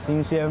非常的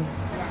新鲜。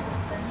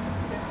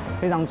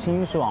非常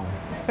清爽，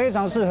非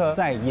常适合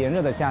在炎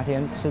热的夏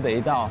天吃的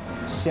一道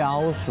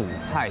消暑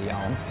菜肴。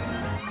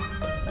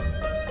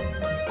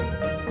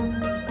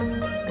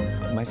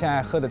我们现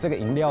在喝的这个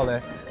饮料呢，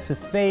是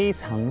非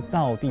常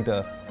道地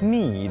的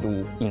秘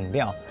鲁饮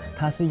料，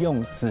它是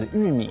用紫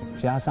玉米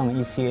加上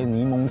一些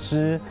柠檬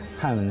汁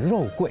和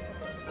肉桂。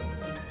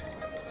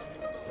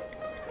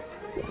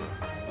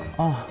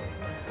哦，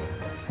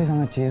非常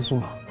的解暑。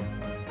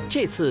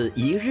这次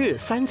1日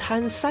3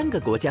餐3个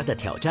国家的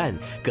挑战，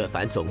葛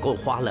凡总共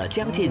花了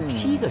将近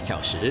7个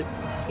小时。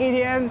一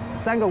天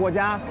3个国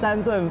家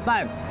3顿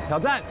饭，挑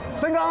战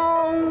成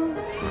功。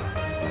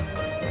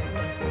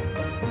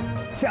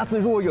下次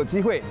如果有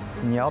机会，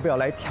你要不要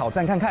来挑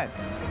战看看？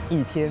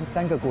一天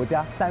3个国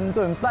家3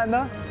顿饭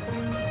呢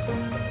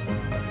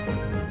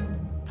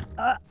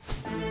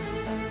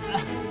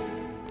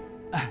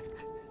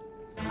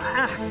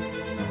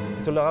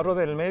？¿Esto lo agarro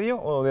del medio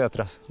o de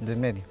atrás? Del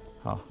medio.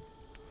 好。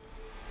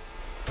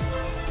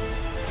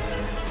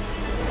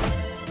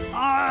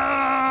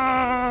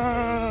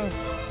啊！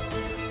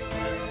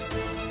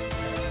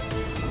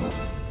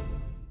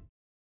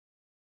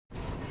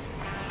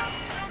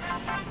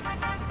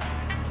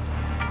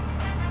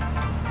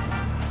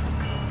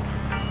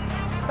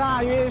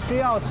大约需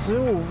要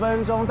15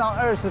分钟到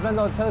20分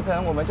钟的车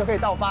程，我们就可以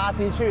到巴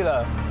西去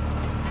了，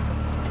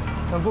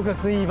很不可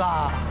思议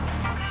吧？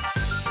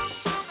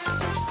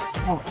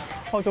哦，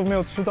好久没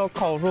有吃到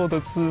烤肉的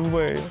滋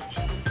味。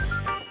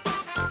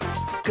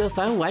葛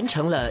凡完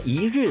成了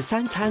1日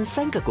3餐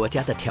3个国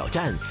家的挑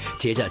战，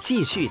接着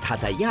继续他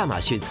在亚马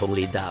逊丛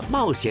林的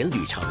冒险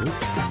旅程。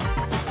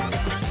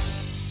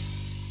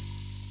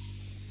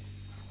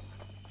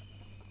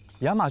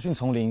亚马逊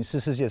丛林是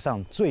世界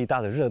上最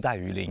大的热带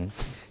雨林，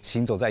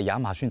行走在亚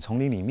马逊丛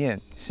林里面，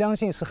相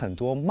信是很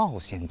多冒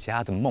险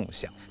家的梦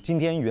想。今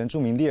天原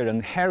住民猎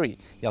人 Harry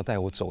要带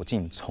我走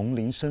进丛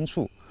林深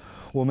处，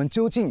我们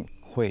究竟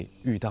会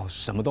遇到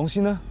什么东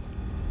西呢？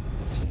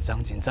紧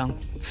张紧张，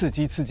刺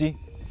激刺激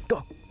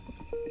 ，Go，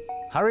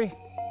 Harry，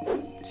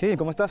 Sí,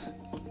 ¿cómo estás?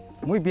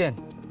 Muy bien.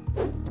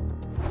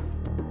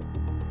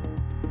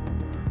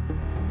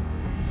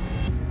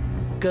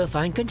 葛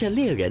凡跟着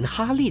猎人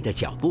哈利的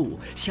脚步，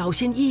小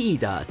心翼翼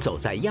地走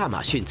在亚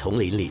马逊丛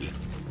林里。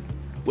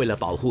为了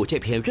保护这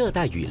片热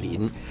带雨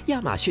林，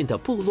亚马逊的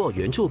部落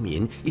原住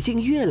民已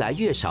经越来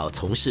越少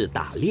从事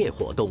打猎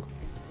活动。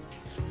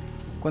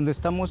Cuando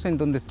estamos en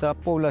donde está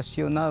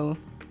poblacionado,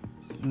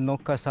 no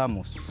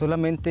cazamos,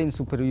 solamente en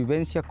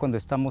supervivencia cuando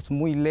estamos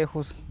muy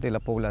lejos de la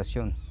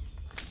población.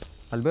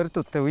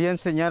 Alberto, te voy a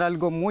enseñar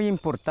algo muy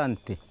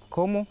importante,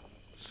 cómo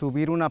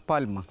subir una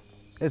palma.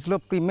 Es lo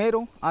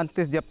primero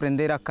antes de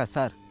aprender a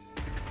cazar.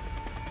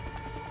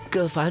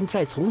 葛凡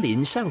在丛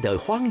林上的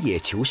荒野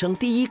求生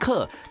第一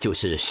课就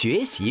是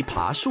学习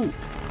爬树。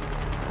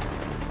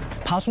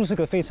爬树是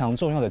个非常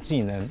重要的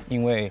技能，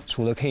因为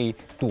除了可以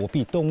躲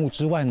避动物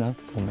之外呢，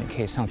我们也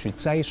可以上去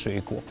摘水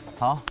果。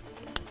好，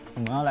我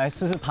们要来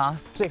试试爬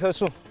这棵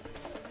树。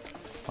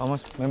Vamos,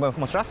 ¿me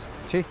mostras?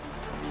 Sí.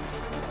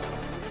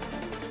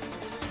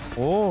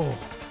 哦，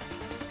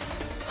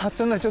它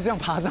真的就这样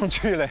爬上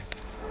去了。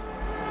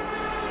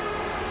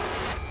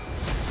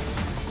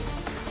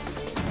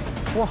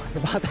哇，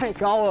你爬太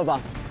高了吧！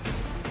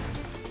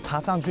爬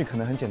上去可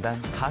能很简单，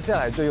爬下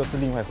来就又是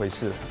另外一回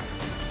事了。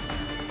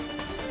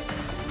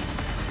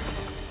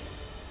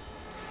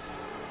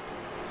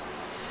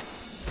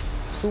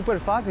Super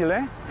fácil,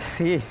 ¿eh?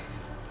 Sí.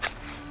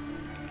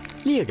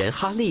 猎人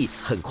哈利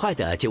很快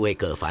的就为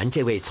葛凡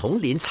这位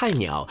丛林菜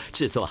鸟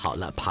制作好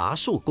了爬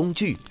树工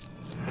具。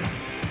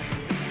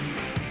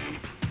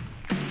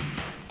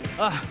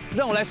啊，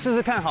让我来试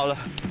试看好了。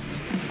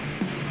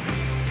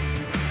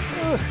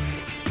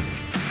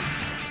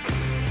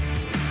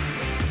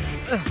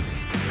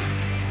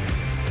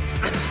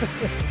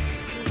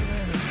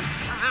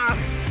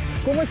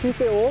¿Cómo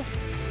hiciste vos?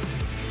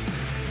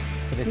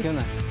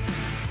 Presiona.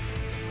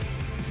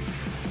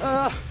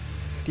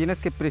 Tienes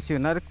que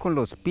presionar con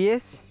los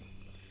pies,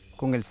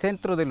 con el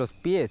centro de los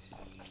pies.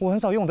 我很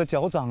少用我的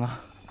脚掌啊，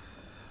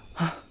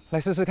来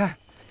试试看。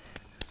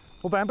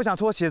我本来不想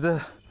脱鞋子，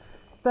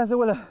但是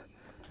为了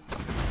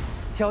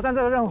挑战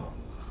这个任务，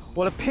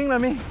我的拼了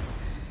命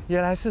也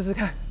来试试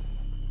看。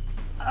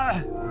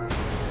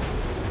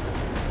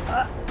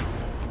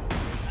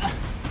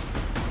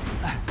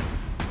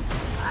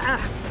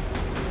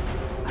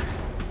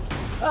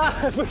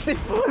不行！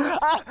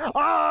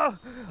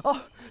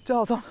脚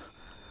好痛！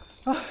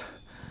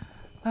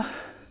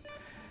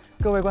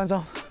各位观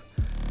众，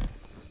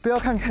不要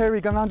看 Harry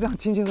刚刚这样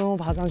轻轻松松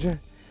爬上去，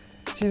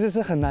其实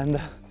是很难的。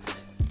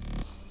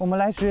我们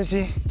来学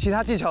习其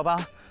他技巧吧。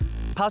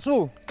爬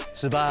树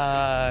失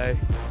败。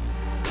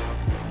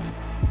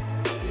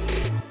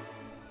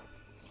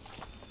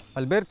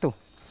Alberto,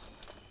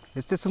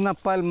 esta es una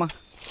palma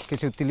que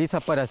se utiliza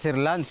para hacer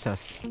lanzas.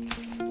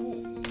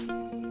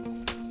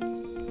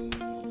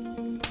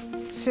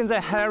 现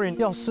在 Harry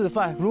要示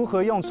范如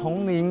何用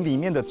丛林里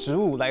面的植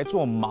物来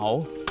做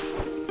矛。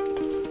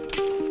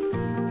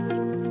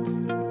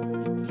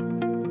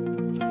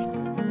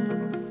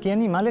¿Qué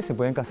animales se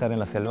pueden cazar en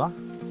la selva?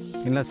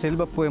 En la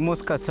selva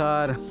podemos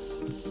cazar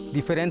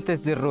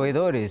diferentes de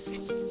roedores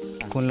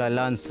con la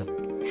lanza.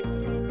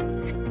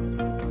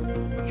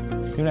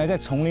 原来在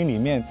丛林里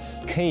面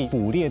可以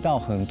捕猎到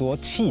很多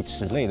器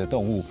齿类的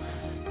动物。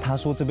他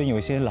说这边有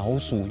一些老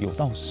鼠，有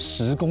到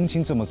10公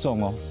斤这么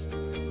重哦。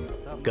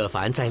葛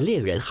凡在猎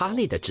人哈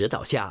利的指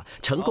导下，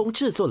成功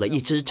制作了一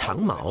只长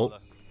矛。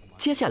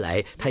接下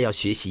来，他要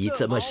学习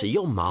怎么使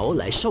用矛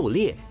来狩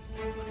猎。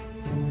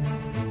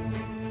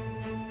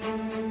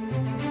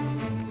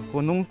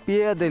Con un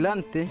pie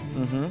adelante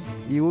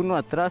y uno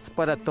atrás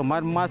para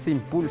tomar más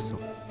impulso.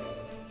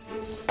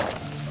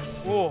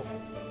 哦，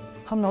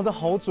他瞄得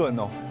好准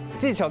哦！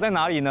技巧在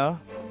哪里呢？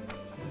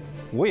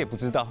我也不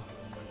知道。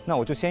那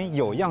我就先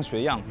有样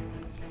学样。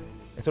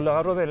¿Esto lo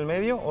agarro del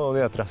medio o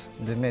de atrás?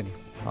 Del medio.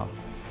 好。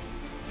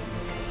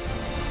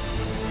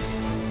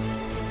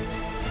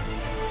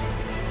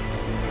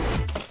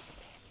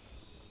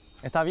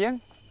¿Está bien?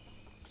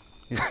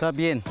 Está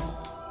bien.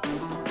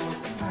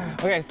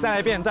 OK， 再来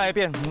一遍，再来一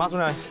遍，马上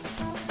来。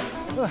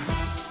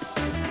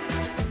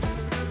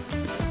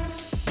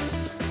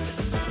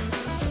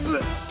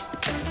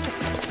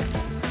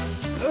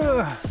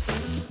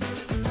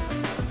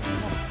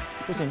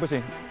不行不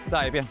行，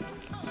再来一遍。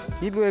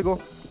Y luego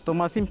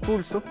tomas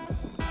impulso.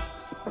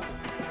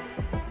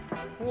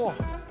 哇！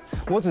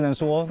我只能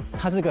说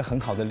他是个很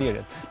好的猎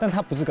人，但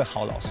他不是个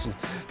好老师。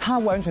他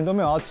完全都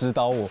没有要指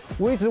导我，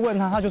我一直问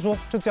他，他就说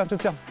就这样，就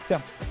这样，这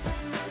样。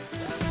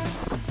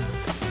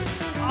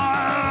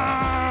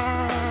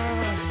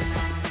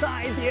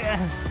再一点。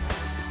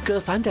葛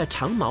凡的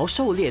长矛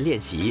狩猎练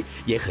习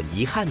也很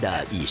遗憾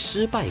地以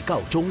失败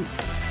告终。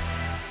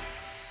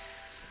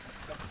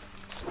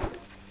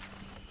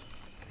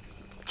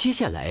接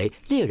下来，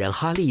猎人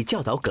哈利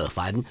教导葛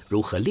凡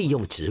如何利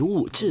用植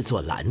物制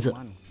作篮子。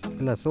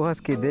Las hojas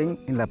que den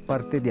en la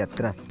parte de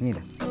atrás, mira.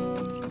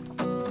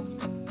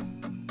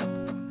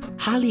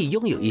 哈利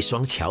拥有一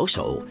双巧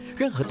手，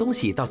任何东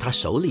西到他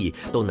手里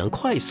都能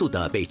快速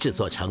地被制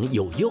作成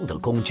有用的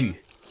工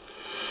具。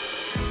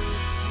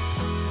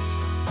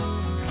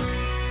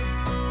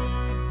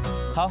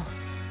好，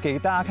给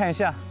大家看一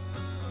下，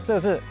这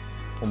是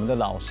我们的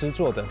老师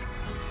做的，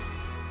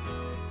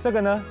这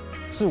个呢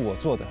是我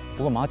做的，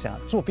不过我们要讲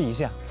作弊一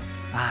下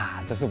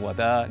啊，这是我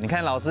的，你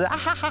看老师啊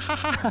哈哈哈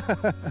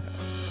哈。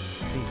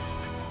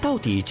到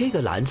底这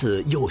个篮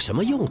子有什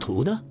么用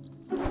途呢？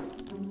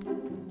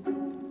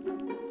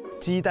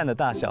鸡蛋的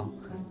大小，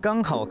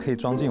刚好可以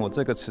装进我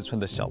这个尺寸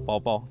的小包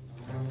包。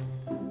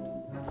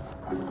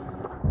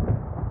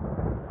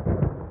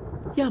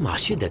亚马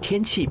逊的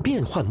天气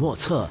变幻莫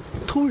测，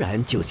突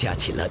然就下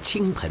起了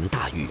倾盆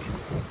大雨。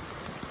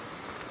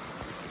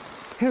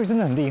Harry 真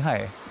的很厉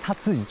害，他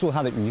自己做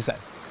他的雨伞。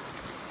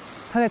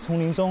他在丛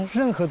林中，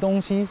任何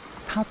东西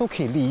他都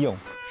可以利用，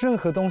任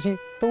何东西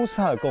都是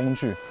他的工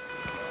具。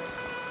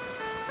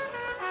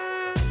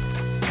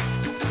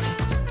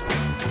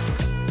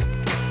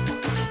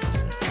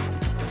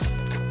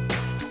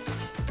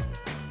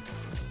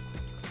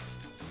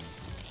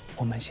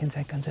我们现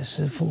在跟着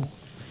师傅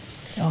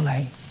要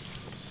来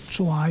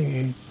抓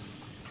鱼，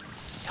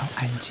要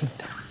安静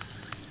的。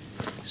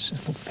师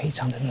傅非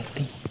常的努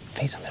力，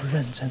非常的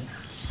认真。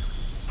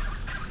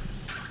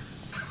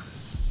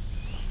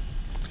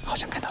好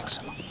像看到了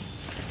什么。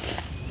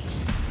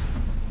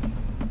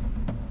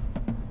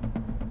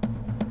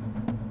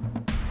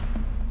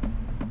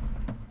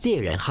猎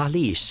人哈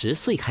利10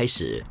岁开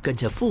始跟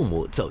着父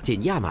母走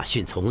进亚马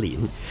逊丛林，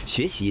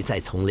学习在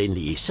丛林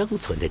里生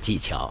存的技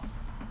巧。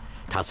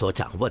他所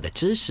掌握的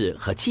知识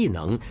和技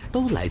能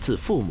都来自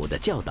父母的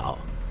教导。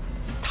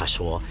他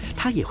说，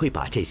他也会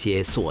把这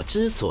些所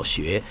知所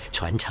学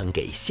传承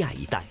给下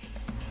一代。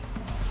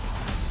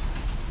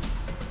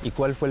¿Y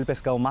cuál fue el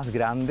pescado más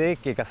grande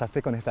que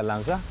cazaste con esta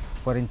lanza?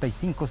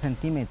 45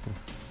 centímetros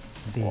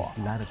de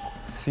largo.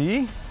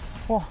 ¿Sí?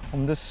 哇，我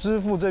们的师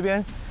傅这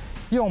边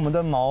用我们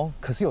的矛，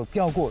可是有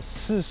钓过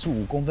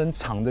45公分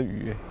长的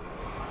鱼。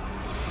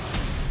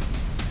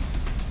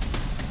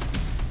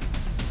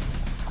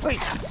喂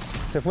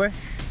，se fue？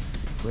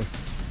 对。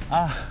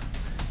啊，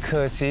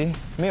可惜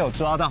没有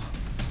抓到。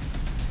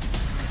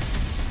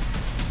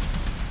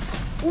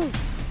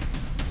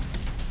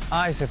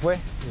哎，se fue？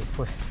 Se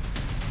fue。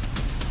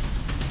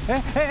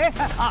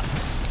啊！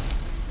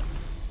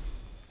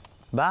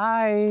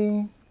拜。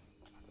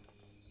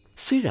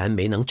虽然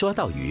没能抓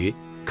到鱼，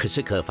可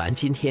是可凡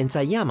今天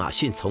在亚马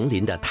逊丛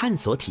林的探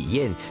索体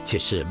验却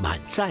是满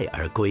载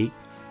而归。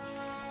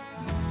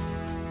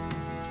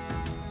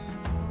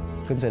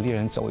跟着猎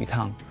人走一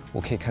趟，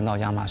我可以看到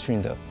亚马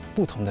逊的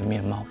不同的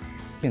面貌，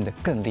变得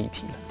更立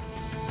体了。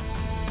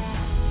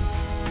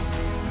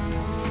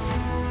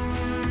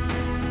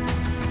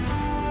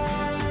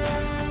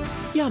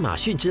亚马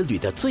逊之旅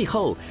的最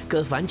后，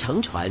葛凡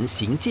乘船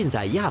行进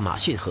在亚马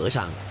逊河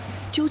上，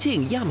究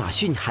竟亚马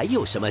逊还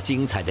有什么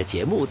精彩的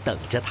节目等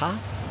着他？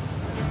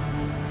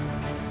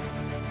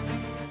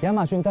亚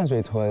马逊淡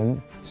水豚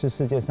是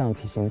世界上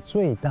体型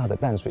最大的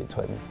淡水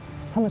豚，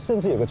他们甚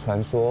至有个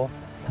传说，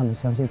他们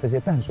相信这些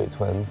淡水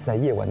豚在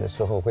夜晚的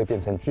时候会变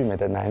成俊美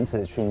的男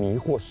子去迷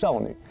惑少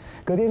女，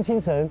隔天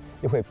清晨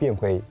又会变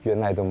回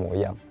原来的模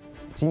样。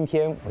今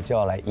天我就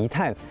要来一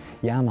探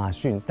亚马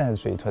逊淡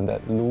水豚的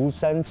庐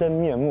山真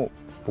面目，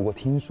不过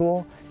听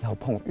说要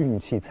碰运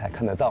气才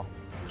看得到，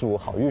祝我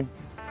好运。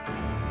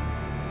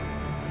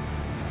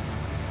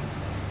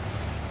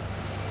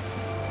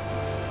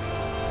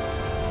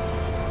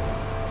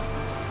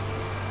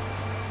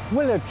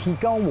为了提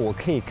高我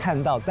可以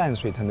看到淡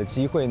水豚的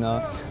机会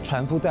呢，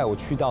船夫带我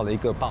去到了一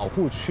个保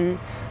护区，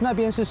那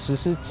边是实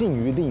施禁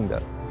渔令的。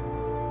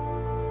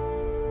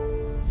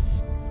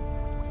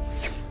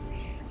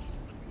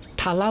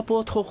塔拉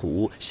波托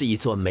湖是一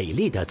座美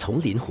丽的丛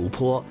林湖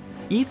泊，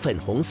以粉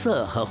红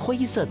色和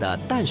灰色的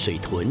淡水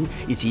豚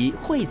以及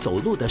会走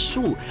路的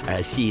树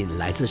而吸引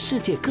来自世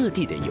界各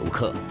地的游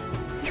客。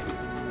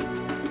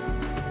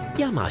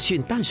亚马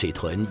逊淡水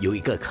豚有一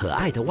个可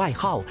爱的外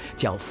号，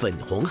叫粉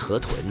红河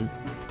豚，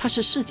它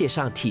是世界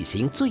上体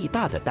型最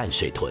大的淡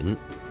水豚。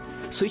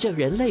随着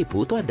人类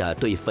不断地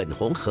对粉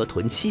红河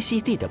豚栖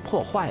息地的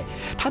破坏，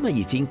它们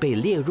已经被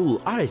列入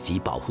2级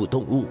保护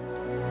动物。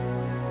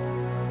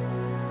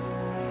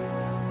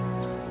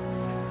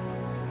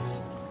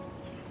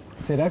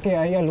¿Será que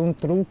hay algún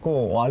truco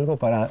o algo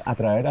para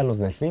atraer a los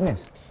delfines?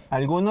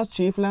 Algunos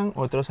chiflan,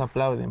 otros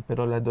aplauden,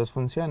 pero las dos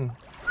funcionan.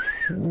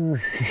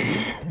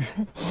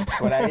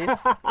 Por ahí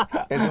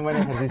es un buen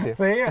ejercicio.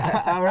 Sí,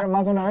 a ver,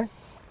 más una vez.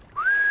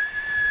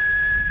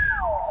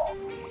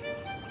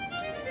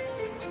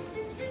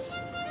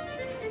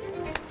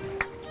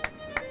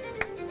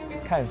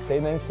 看谁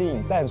能吸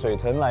引淡水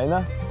豚来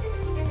呢？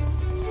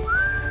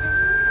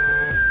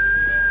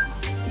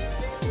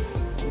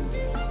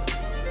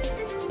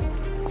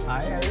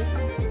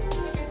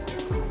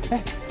哎，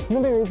那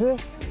边有一只。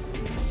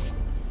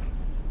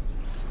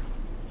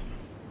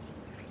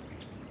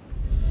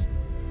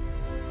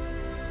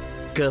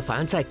葛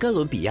凡在哥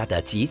伦比亚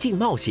的极境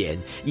冒险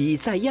以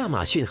在亚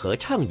马逊河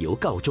畅游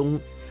告终，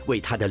为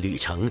他的旅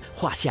程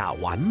画下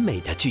完美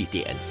的句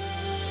点。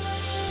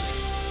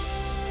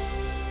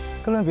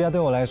哥伦比亚对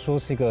我来说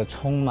是一个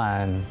充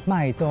满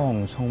脉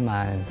动、充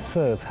满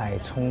色彩、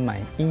充满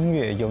音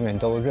乐，永远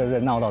都热热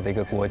闹闹的一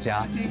个国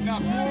家。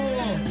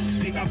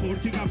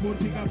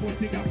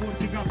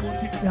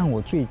让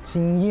我最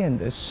惊艳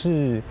的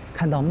是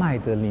看到麦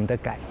德林的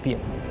改变。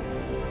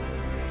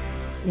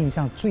印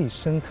象最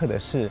深刻的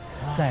是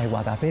在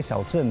瓦达菲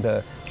小镇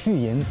的巨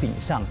岩顶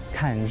上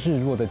看日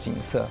落的景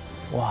色，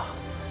哇，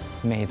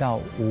美到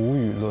无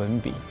与伦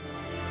比。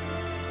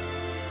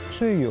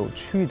最有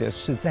趣的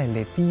是，在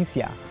雷迪西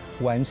亚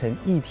完成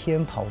1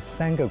天跑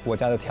3个国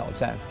家的挑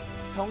战，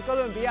从哥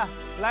伦比亚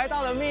来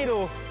到了秘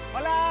鲁，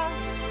完啦！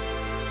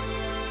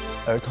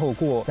而透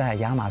过在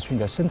亚马逊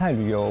的生态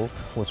旅游，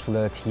我除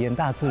了体验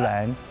大自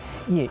然，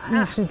也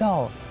意识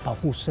到保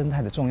护生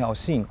态的重要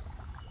性。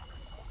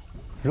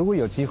如果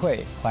有机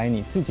会，欢迎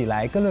你自己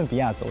来哥伦比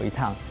亚走一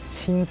趟，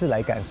亲自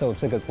来感受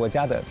这个国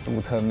家的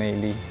独特魅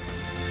力。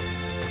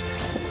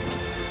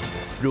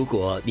如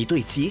果你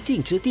对极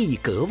境之地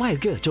格外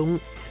热衷，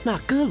那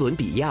哥伦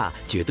比亚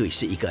绝对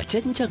是一个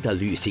真正的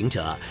旅行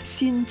者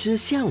心之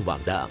向往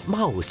的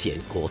冒险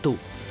国度。